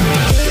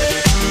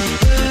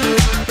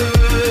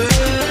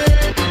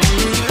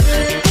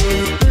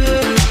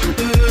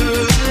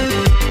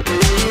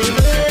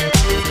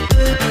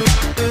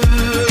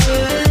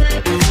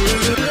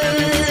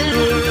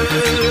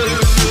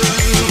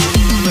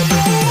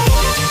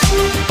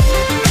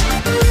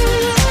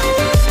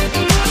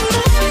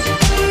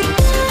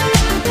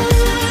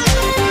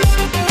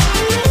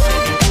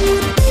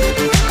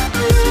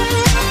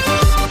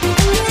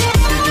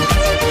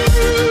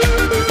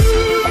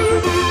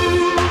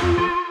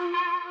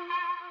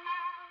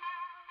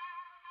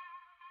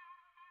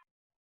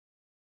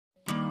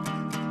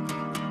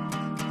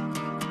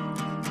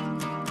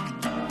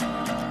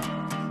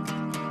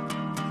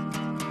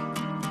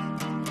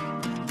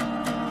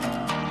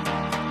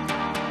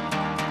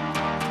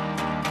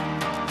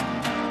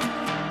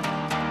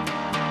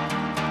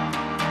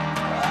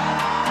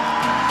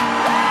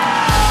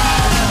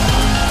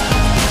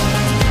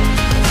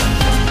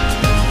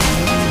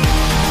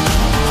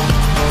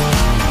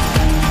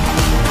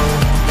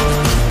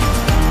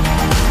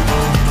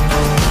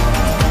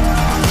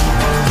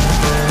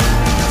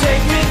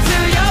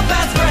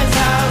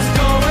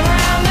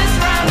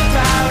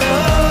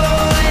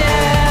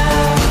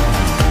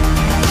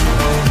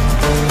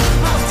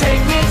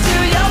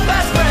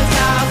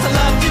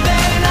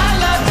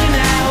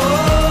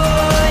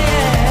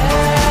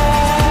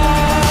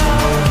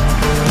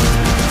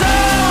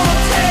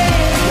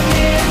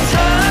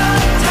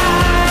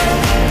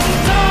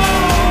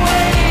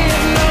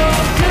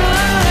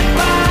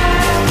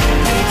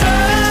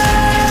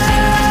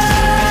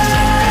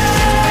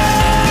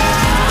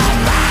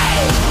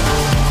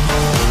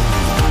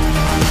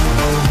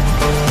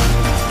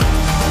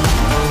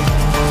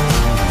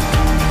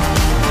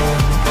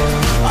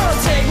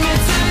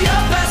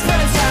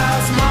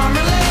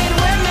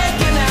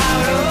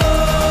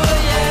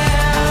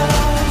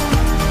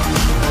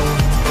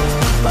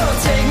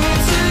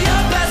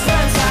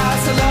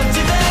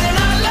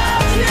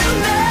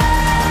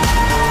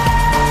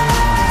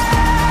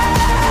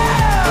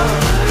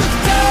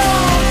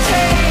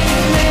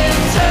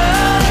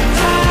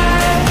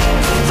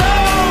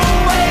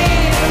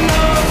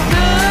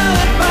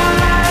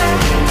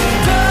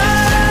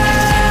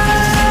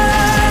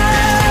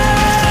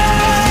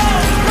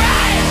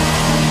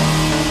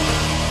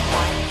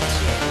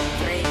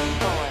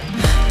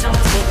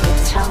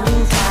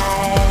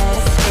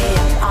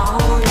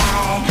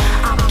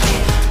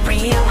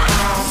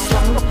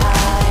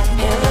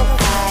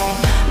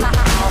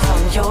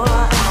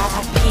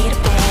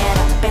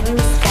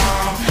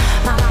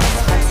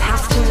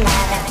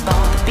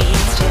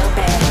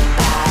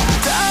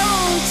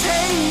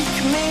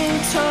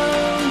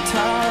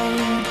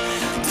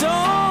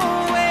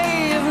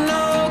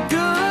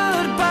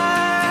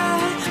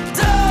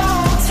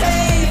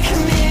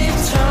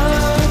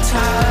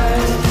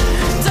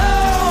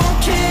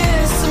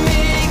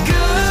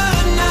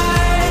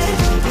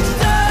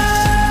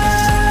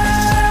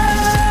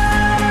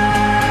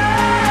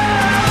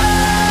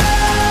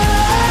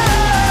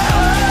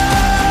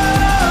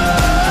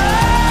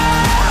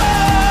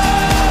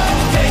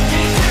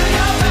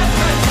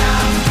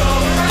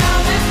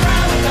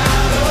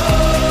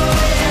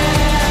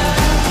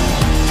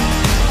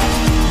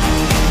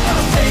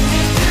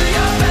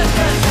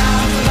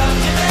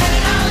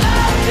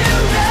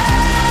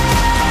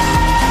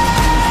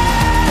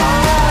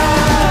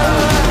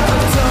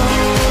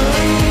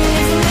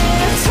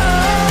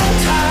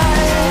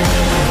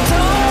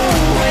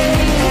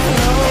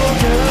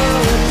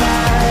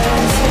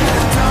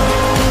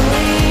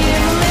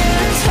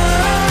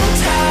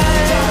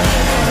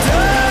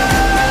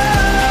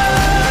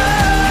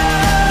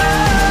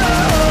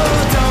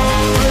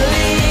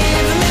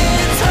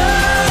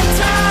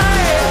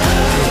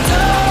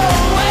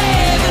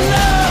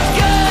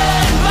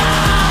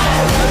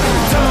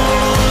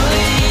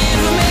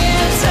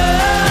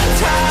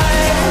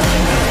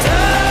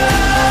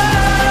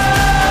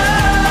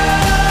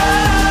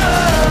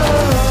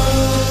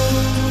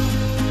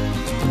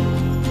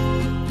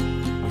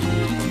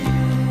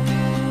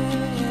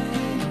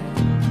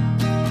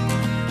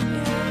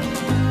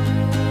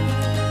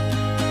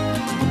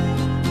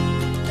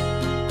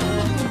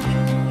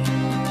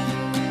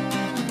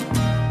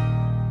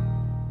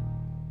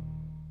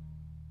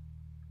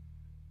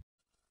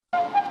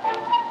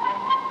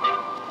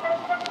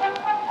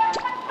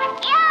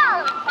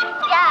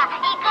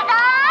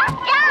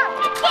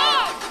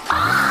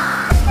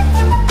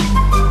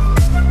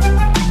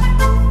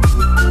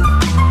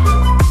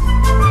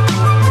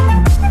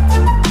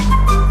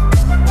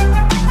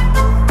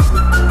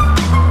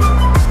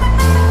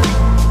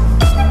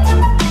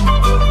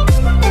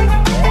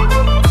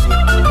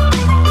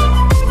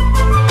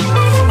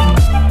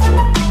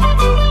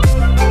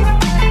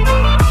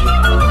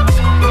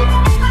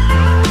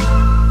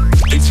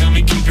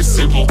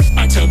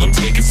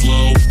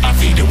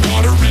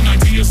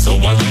 so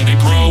I let it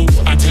grow.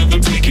 I tell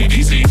them take it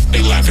easy,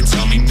 they laugh and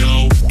tell me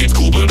no. It's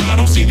cool but I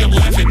don't see them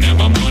laughing at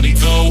my money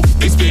though.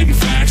 They spitting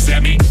facts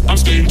at me, I'm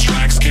spitting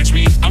tracks, catch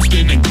me, I'm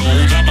spinning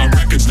gold on my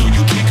records, no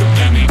you can't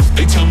compare me.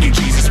 They tell me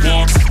Jesus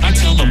walks, I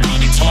tell them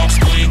money talks.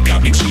 Playing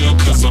got me chill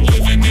cause I'm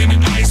living in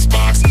an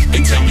icebox.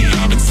 They tell me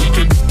I've been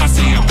sleeping, I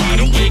say I'm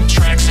wide awake.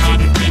 Tracks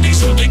hot and ready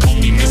so they call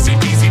me Mr.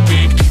 Easy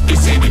Big. They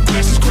say the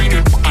grass is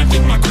greener, I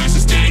think my grass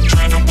is dank.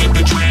 Driving with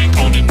the drink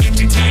on an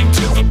empty tank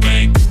to the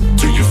bank.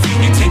 Do you feel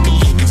me? Take a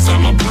look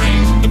inside my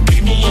brain. The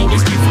people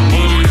always different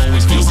but it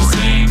always feels the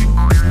same.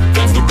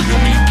 That's the real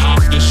me,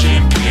 pop the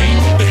champagne.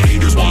 The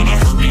haters wanna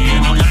hurt me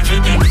and I'm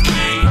laughing at the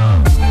pain.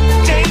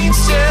 Staying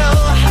still,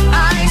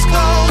 eyes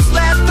closed,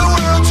 let the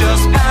world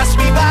just pass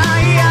me by.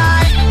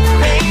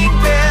 Paying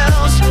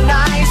bills,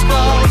 nice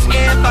clothes.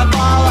 If I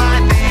fall, I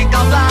think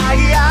I'll fly.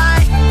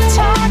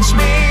 Touch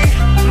me,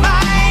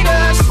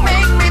 Midas,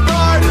 make me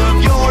part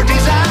of your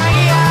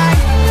desire.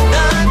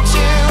 None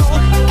to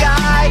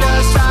guide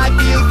us, I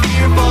feel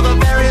fear for the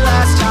very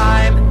last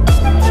time.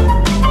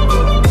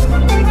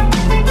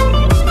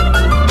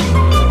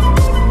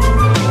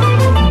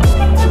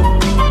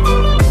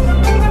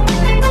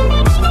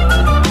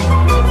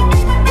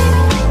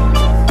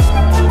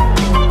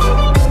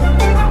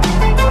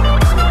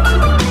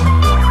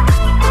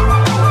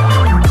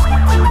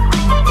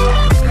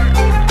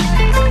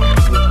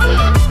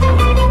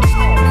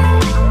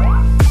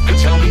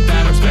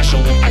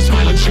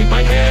 Shake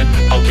my head,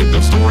 I'll give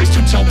them stories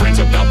to tell friends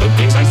about the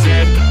things I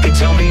said. They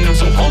tell me I'm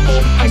so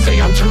humble, I say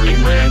I'm turning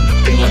red.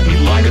 They let me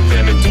lie to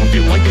them and don't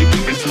feel like they've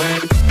been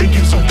misled. They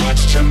give so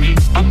much to me,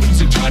 I'm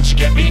losing touch,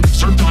 get me?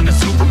 Served on a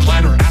silver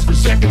platter, ask for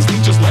seconds, they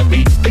just let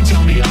me. They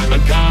tell me I'm a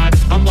god,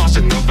 I'm lost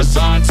in the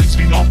facade. 6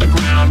 feet off the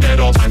ground,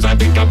 at all times I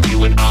think I'm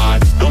feeling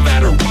odd. No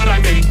matter what I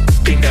make,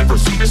 they never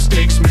see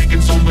mistakes.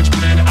 Making so much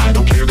bread, I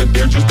don't care that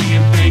they're just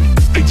being fake.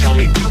 They tell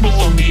me they're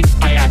below me,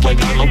 I act like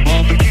I'm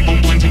above. The people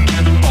blend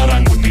together, but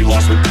I would be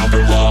lost without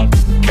their love.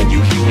 Can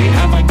you heal me?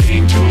 Have I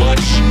gained too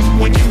much?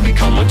 When you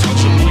become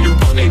untouchable, you're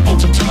unable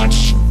to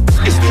touch.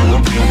 Is there a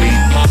real me?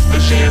 Pop the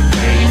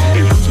champagne.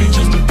 It hurts me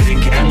just to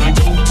think and I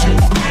don't to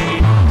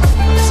pain.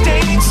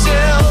 Staying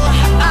still,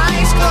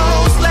 eyes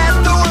closed, let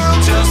the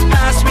world just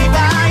pass me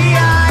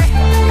by.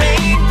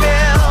 Paying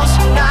bills,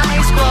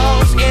 nice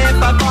clothes. If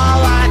I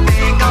fall, I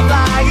think I'll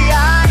fly.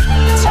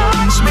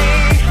 Touch me,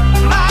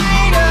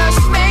 Midas,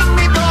 make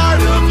me part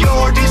of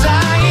your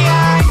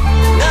desire.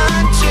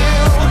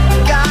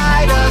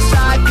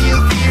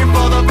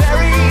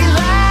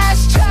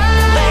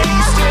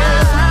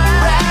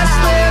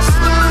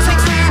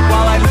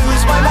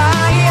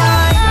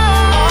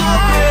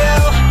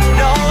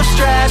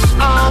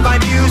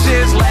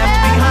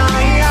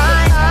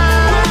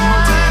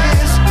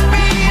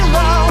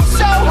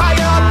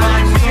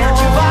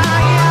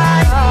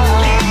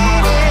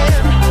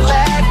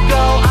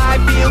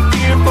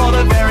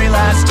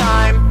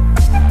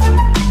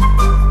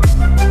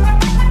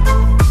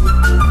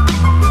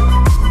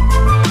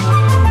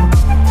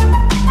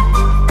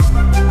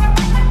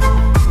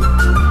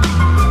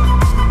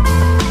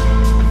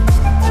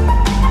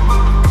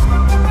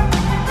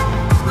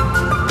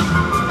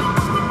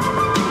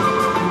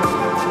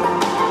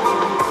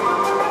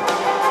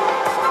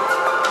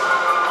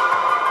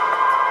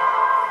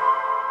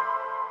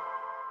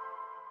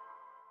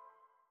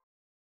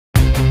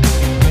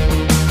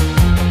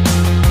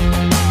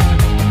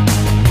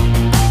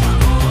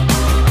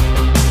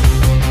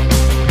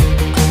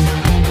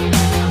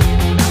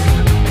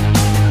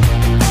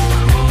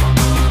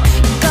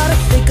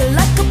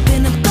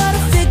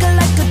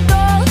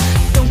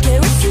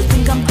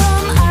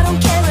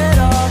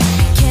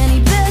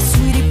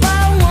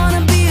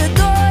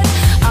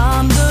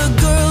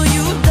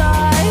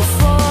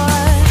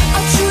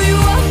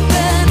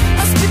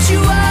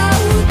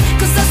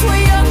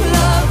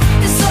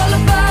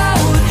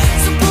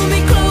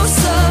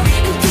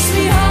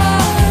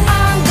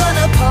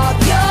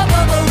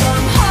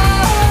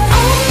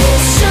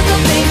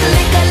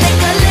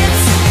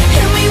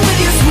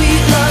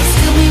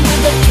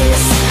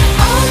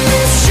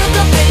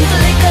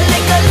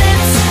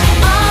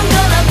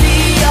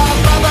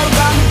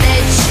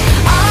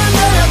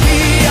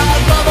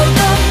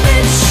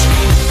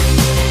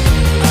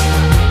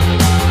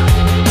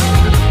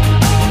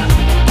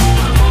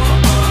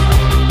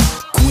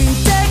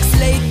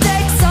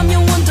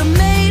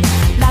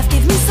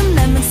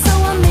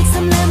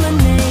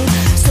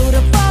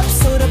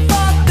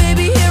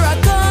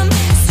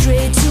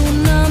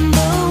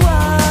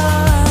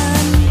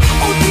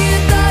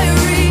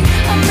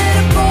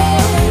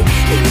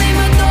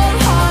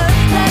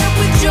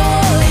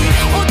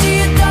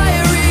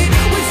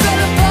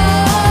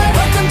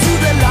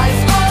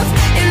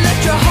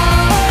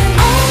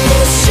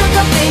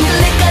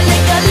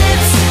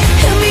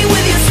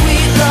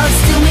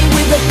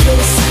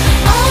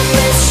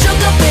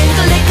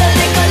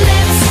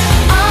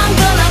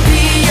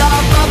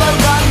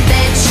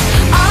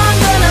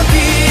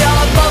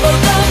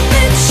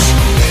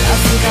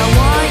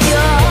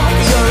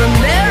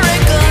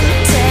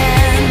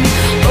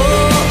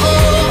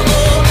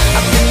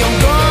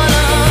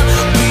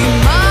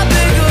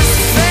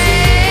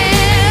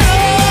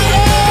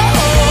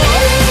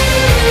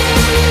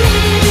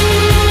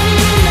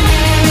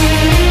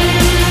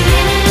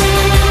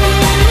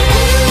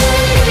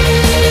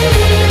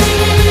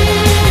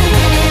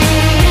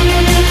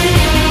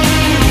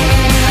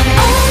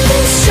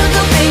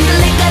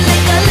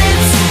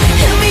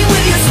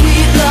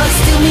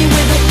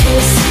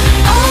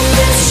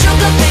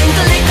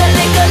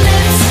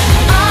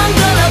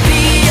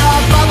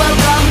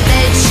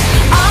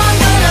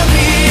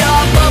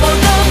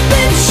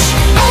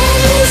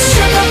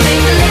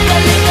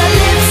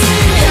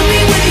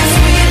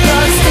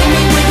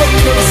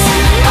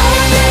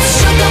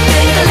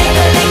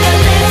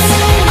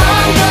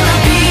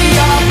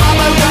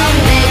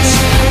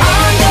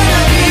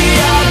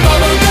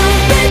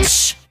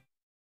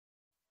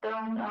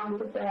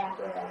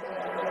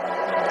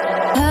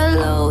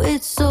 Hello,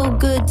 it's so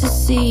good to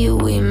see you.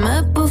 We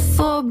met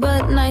before,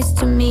 but nice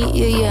to meet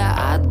you. Yeah,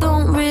 I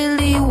don't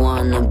really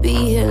wanna be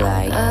here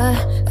like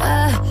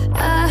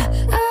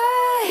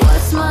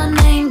What's my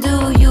name,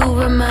 do you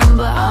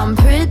remember? I'm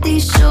pretty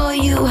sure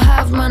you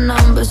have my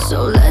number,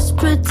 so let's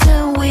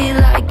pretend we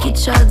like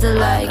each other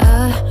like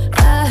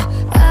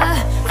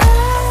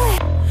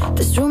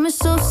This room is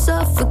so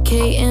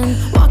suffocating.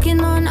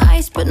 Walking on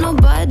ice, but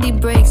nobody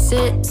breaks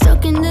it.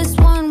 Stuck in this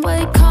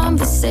one-way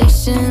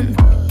conversation.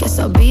 Guess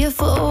I'll be here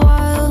for a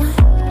while.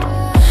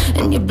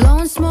 And you're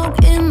blowing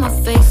smoke in my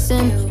face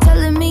and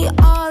telling me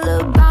all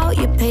about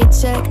your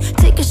paycheck.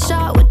 Take a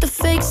shot with the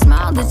fake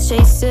smile to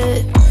chase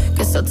it.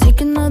 Guess I'll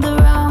take another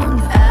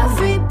round.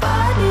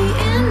 Everybody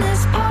in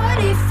this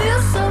party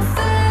feels so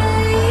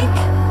fake.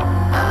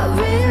 I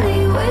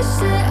really wish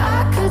that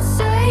I could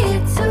say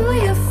it to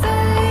your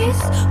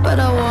face, but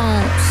I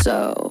won't,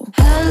 so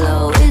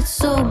hello, it's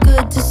so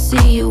good to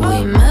see you.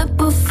 We met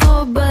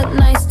before, but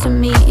nice to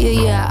meet you.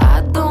 Yeah,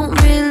 I don't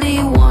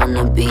really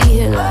wanna be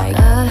here like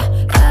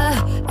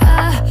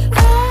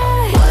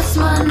What's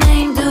my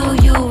name, do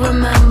you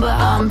remember?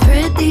 I'm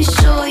pretty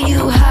sure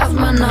you have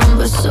my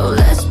number, so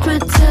let's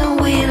pretend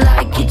we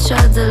like each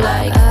other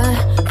like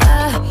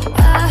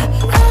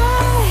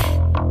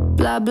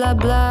Blah, blah,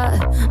 blah,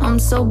 I'm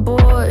so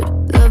bored.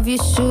 Love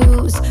your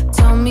shoes,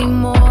 tell me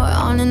more.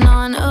 On and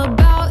on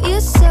about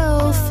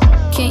yourself.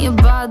 Can't you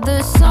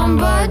bother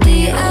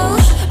somebody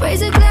else?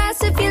 Raise a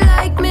glass if you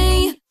like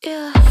me.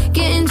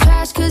 Getting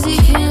trashed cause you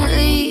can't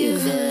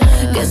leave.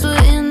 Guess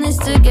we're in this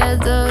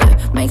together.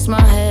 Makes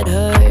my head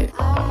hurt.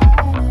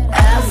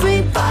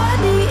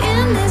 Everybody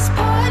in this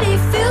party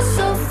feels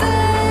so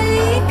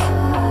fake.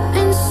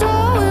 And so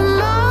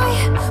am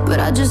I. But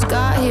I just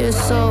got here,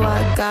 so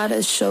I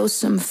gotta show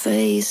some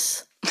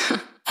face.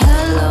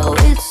 Hello,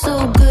 it's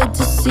so good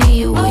to see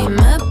you. We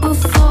met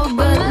before,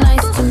 but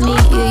nice to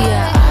meet you.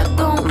 Yeah, I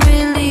don't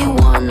really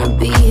wanna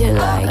be here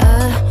like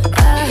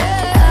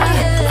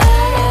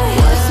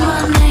What's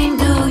my name,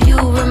 do you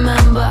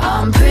remember?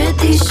 I'm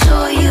pretty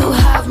sure you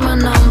have my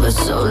number,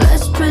 so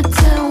let's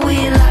pretend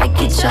we like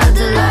each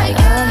other like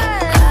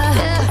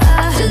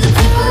To the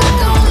people I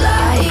don't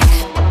like,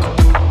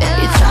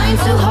 you're trying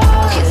too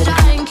hard.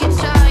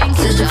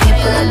 To the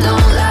people I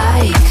don't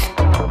like,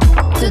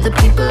 to the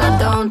people I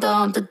don't.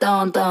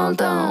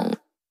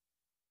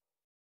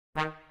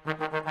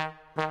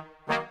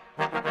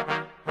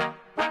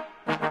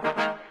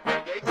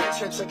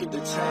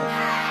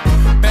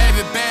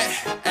 Baby bet,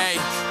 ayy,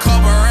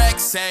 couple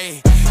racks,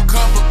 ayy,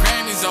 couple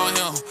Grammys on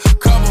him,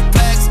 couple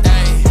plaques,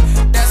 ayy,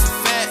 that's a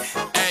fact,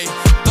 ayy,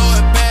 throw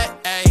it back,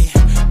 ayy,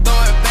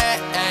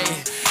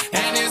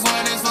 and this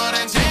one is for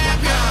the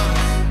champion.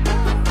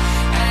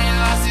 I ain't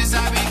lost since I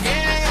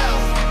began, yo.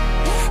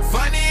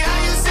 Funny how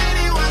you said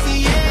it was a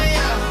yeah,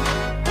 yo.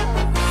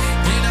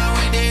 Then I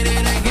went did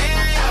it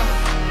again, yo.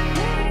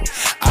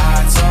 I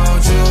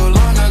told you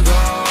long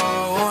ago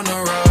on the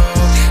road,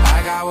 I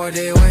got what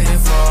they waiting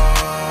for.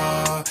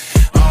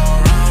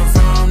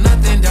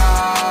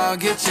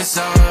 Get your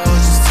soul,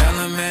 just tell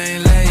him I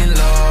ain't laying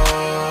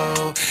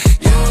low.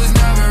 You was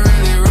never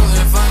really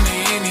rooting for me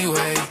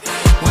anyway.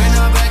 When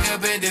I'm back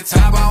up at the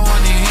top, I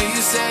wanna hear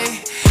you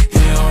say,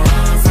 you don't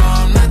run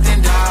from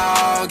nothing,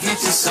 dawg. Get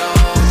your soul,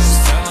 just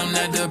tell him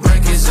that the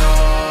break is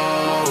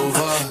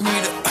over.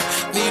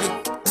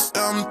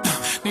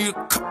 Need a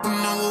couple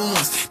number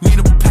ones. Need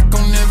a pack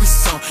on every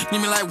song.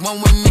 Need me like one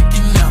with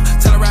Nicki now.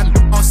 Tell her I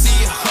don't see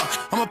it,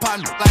 I'm a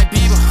partner like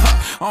Bieber,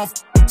 I don't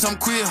I'm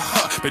queer,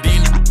 but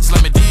then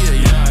let me deal,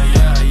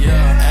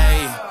 yeah,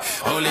 ayy,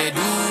 oh, let's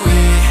do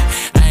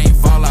it. I ain't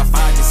fall off,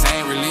 I just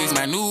ain't release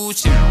my new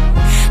shit.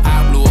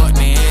 I blew up,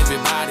 man,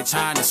 everybody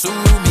trying to sue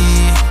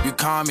me. You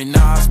call me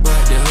Nas,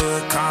 but the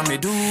hood call me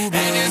Doobie.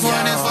 And this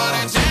one is for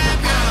the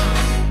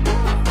champion.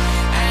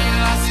 I ain't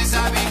lost since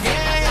I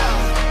began, yo.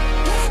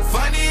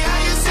 Funny how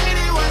you said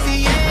it was a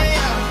yeah,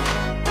 yo.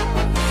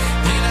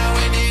 Then I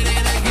went did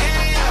it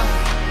again, yo.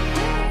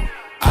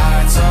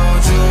 I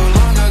told you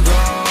long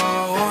ago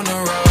on the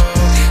road,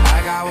 I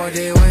got what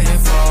they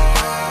waiting for.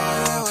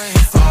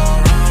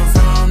 Don't run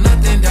from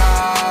nothing,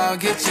 dawg.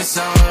 Get your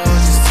soul,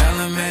 just tell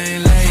him I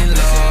ain't laying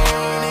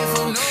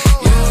low.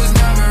 You was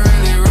never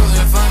really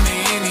rooting for me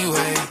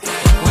anyway.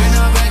 When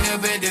I'm back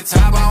up at the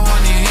top, I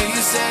wanna hear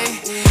you say,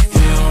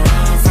 you don't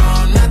run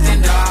from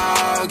nothing,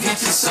 dawg. Get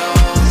your soul,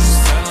 just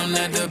tell him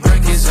that the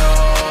break is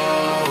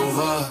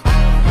over.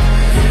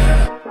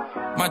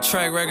 My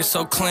track record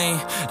so clean,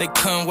 they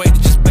couldn't wait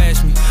to just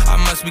bash me. I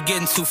must be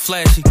getting too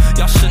flashy,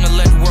 y'all shouldn't have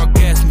let the world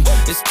gas me.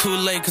 It's too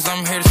late cause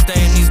I'm here to stay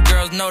and these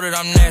girls know that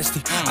I'm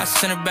nasty. I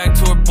sent her back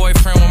to her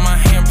boyfriend with my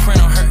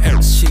handprint on her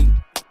ass cheek.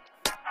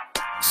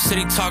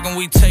 City talking,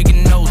 we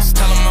taking notes.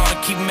 Tell him all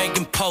to keep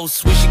making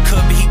posts. Wish he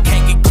could, but he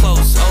can't get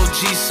close.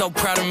 OG's so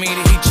proud of me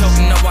that he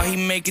choking up while he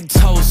making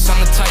toast. I'm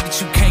the type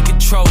that you can't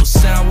control.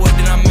 Said I would,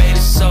 then I made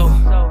it so.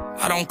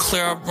 I don't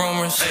clear up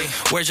rumors.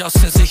 Where's y'all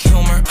sense of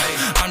humor?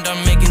 I'm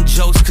done making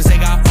jokes cause they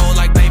got old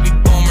like baby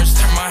boomers.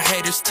 Turn my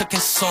haters to to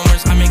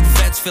consumers. I make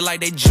vets feel like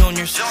they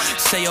juniors.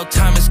 Say your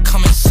time is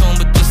coming soon,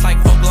 but just like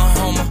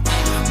Oklahoma,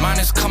 mine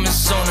is coming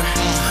sooner.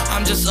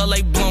 I'm just a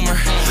late bloomer.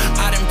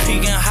 I didn't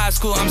peak in high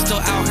school, I'm still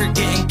out here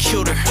getting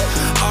cuter.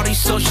 All these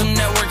social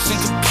networks and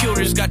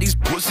computers got these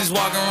pussies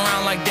walking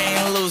around like they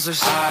ain't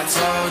losers. I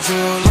told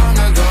you long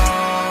ago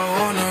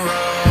on the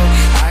road,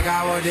 I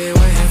got what they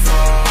waiting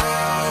for.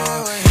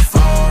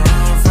 All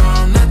run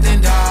from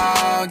nothing,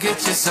 dog.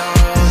 Get your soul,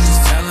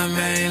 just tell them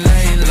ain't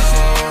laying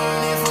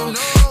low.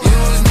 You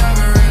was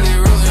never really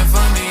rooting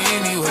for me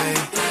anyway.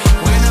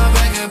 When I'm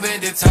back up at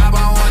the top,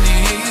 I wanna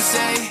hear you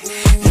say,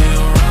 you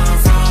don't run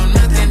from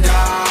nothing,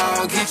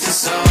 dog. Get your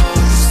soul,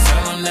 just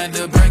tell them that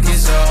the break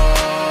is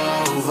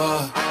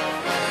over.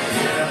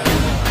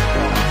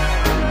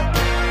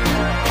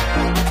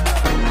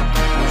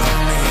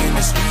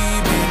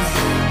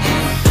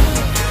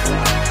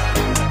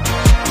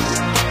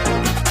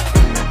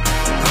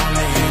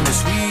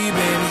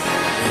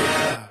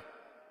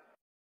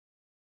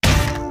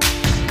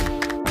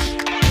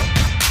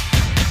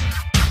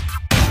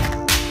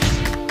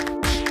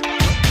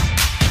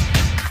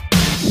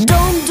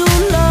 Don't do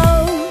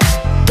love,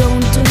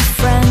 don't do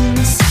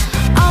friends.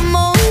 I'm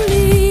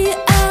only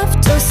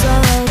after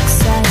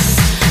success.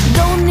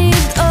 Don't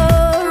need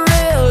a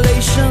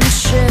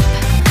relationship.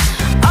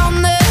 I'll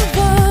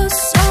never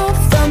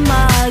soften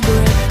my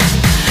grip.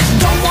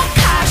 Don't want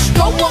cash,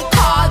 don't want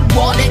card.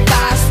 Want it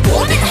fast,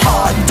 want it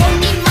hard. Don't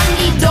need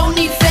money, don't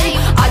need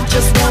fame. I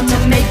just wanna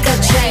make a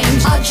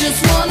change. I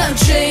just wanna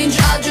change.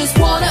 I just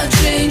wanna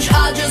change.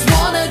 I just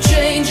wanna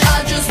change.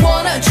 I just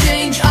wanna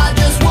change. I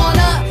just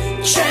wanna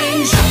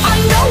change. I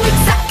know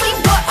exactly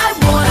what I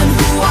want and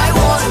who I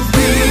wanna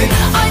be.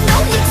 I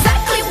know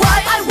exactly why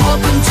I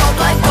walk and talk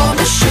like a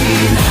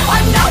machine.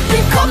 I'm now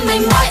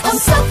becoming my own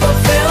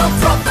self-fulfilled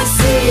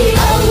prophecy.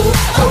 Oh,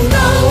 oh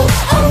no,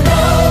 oh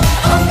no,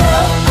 oh no,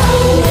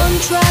 oh. One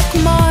track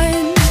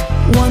mind,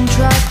 one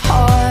track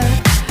heart.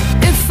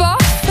 If I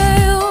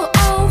fail,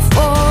 I'll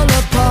fall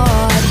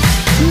apart.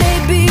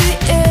 Maybe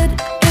it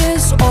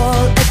is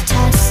all a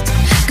test,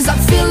 'cause I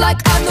feel like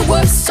I'm the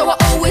worst, so I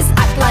always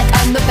act like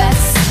I'm the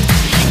best.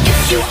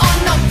 If you are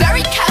not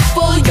very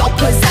careful, your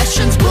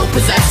possessions will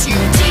possess you.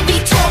 TV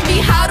taught me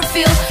how to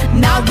feel,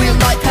 now real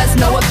life has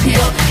no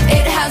appeal.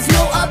 It has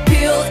no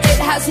appeal, it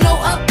has no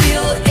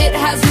appeal, it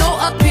has no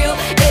appeal,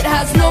 it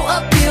has no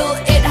appeal,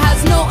 it has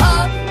no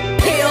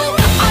appeal.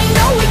 I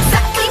know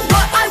exactly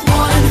what I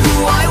want and who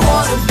I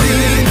wanna be.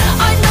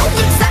 I know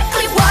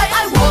exactly why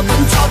I walk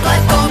and talk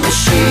like a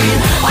machine.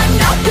 I'm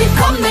now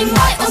becoming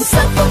my own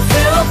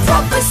self-fulfilled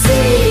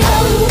prophecy.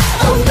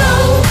 Oh, oh no,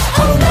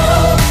 oh no,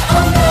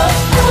 oh no,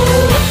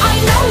 oh. I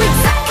know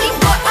exactly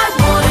what I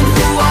want and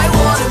who I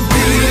wanna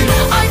be.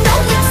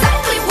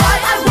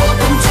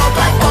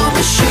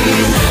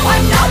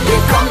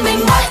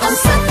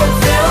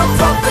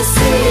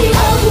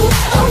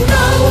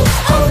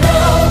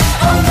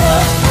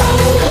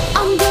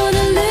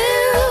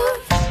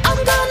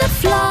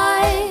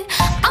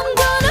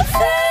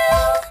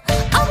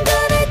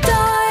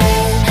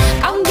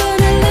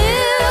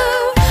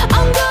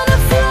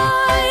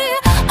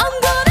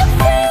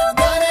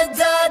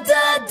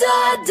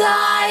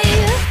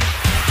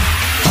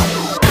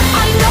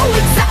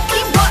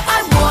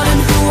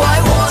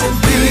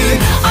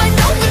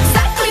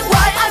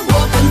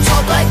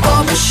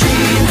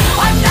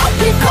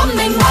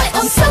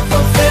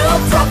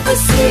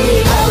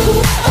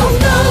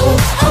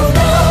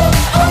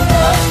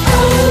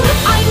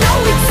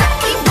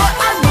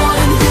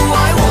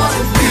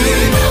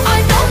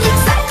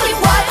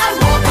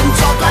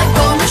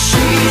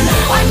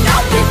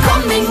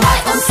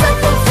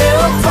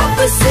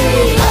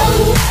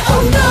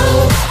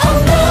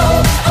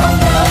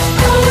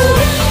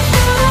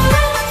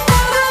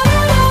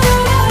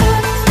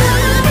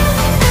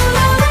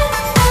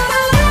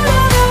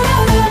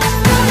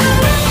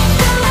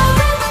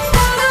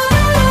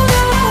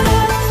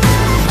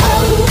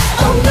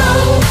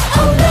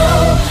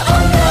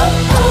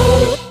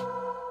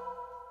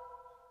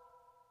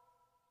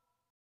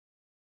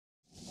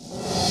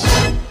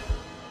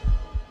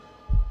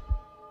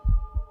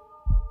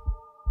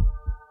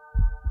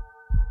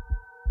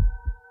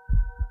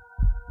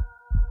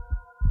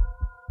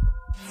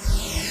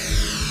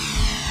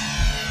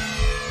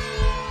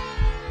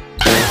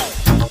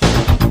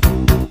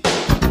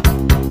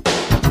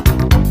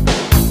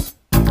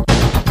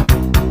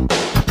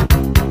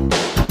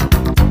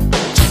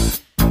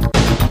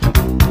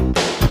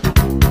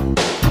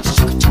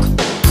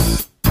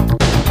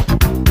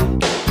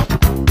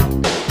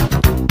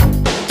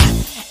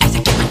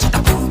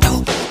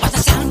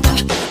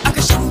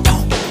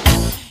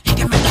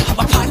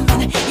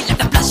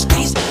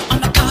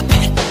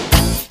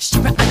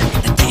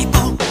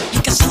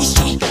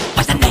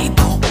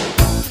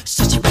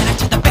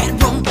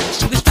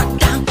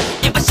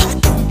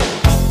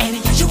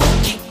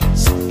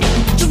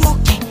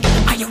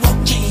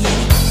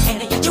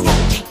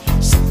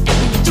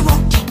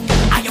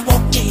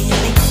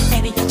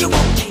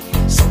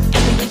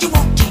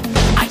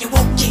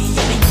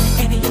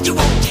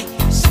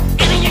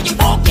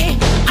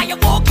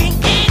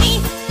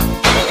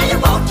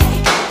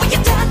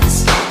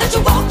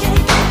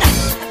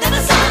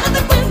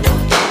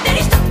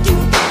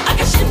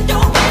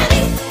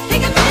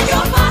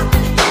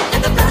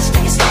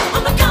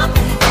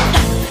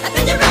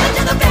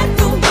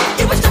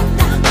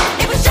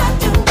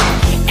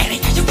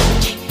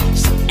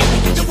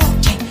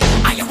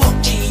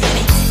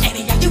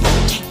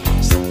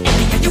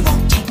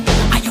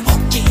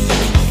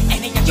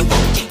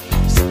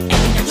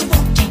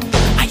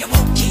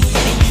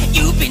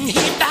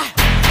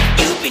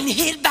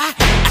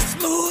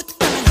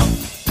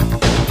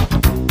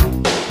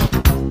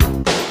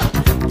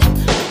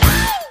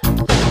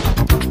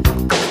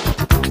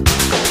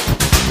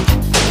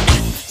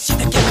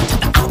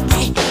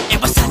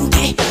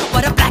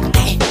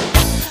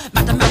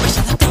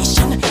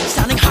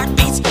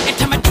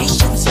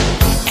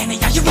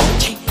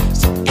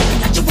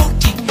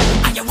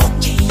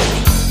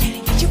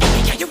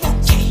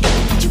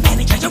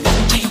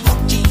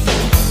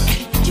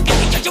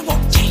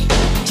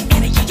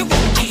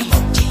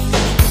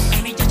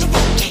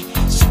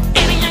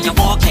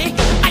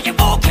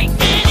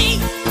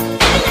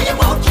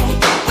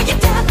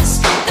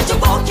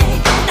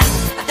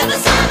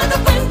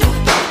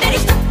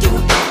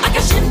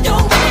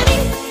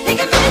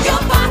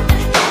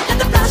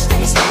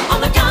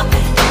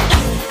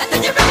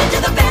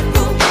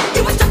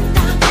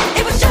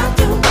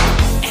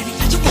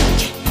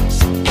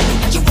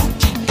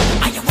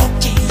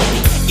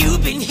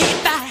 been hit.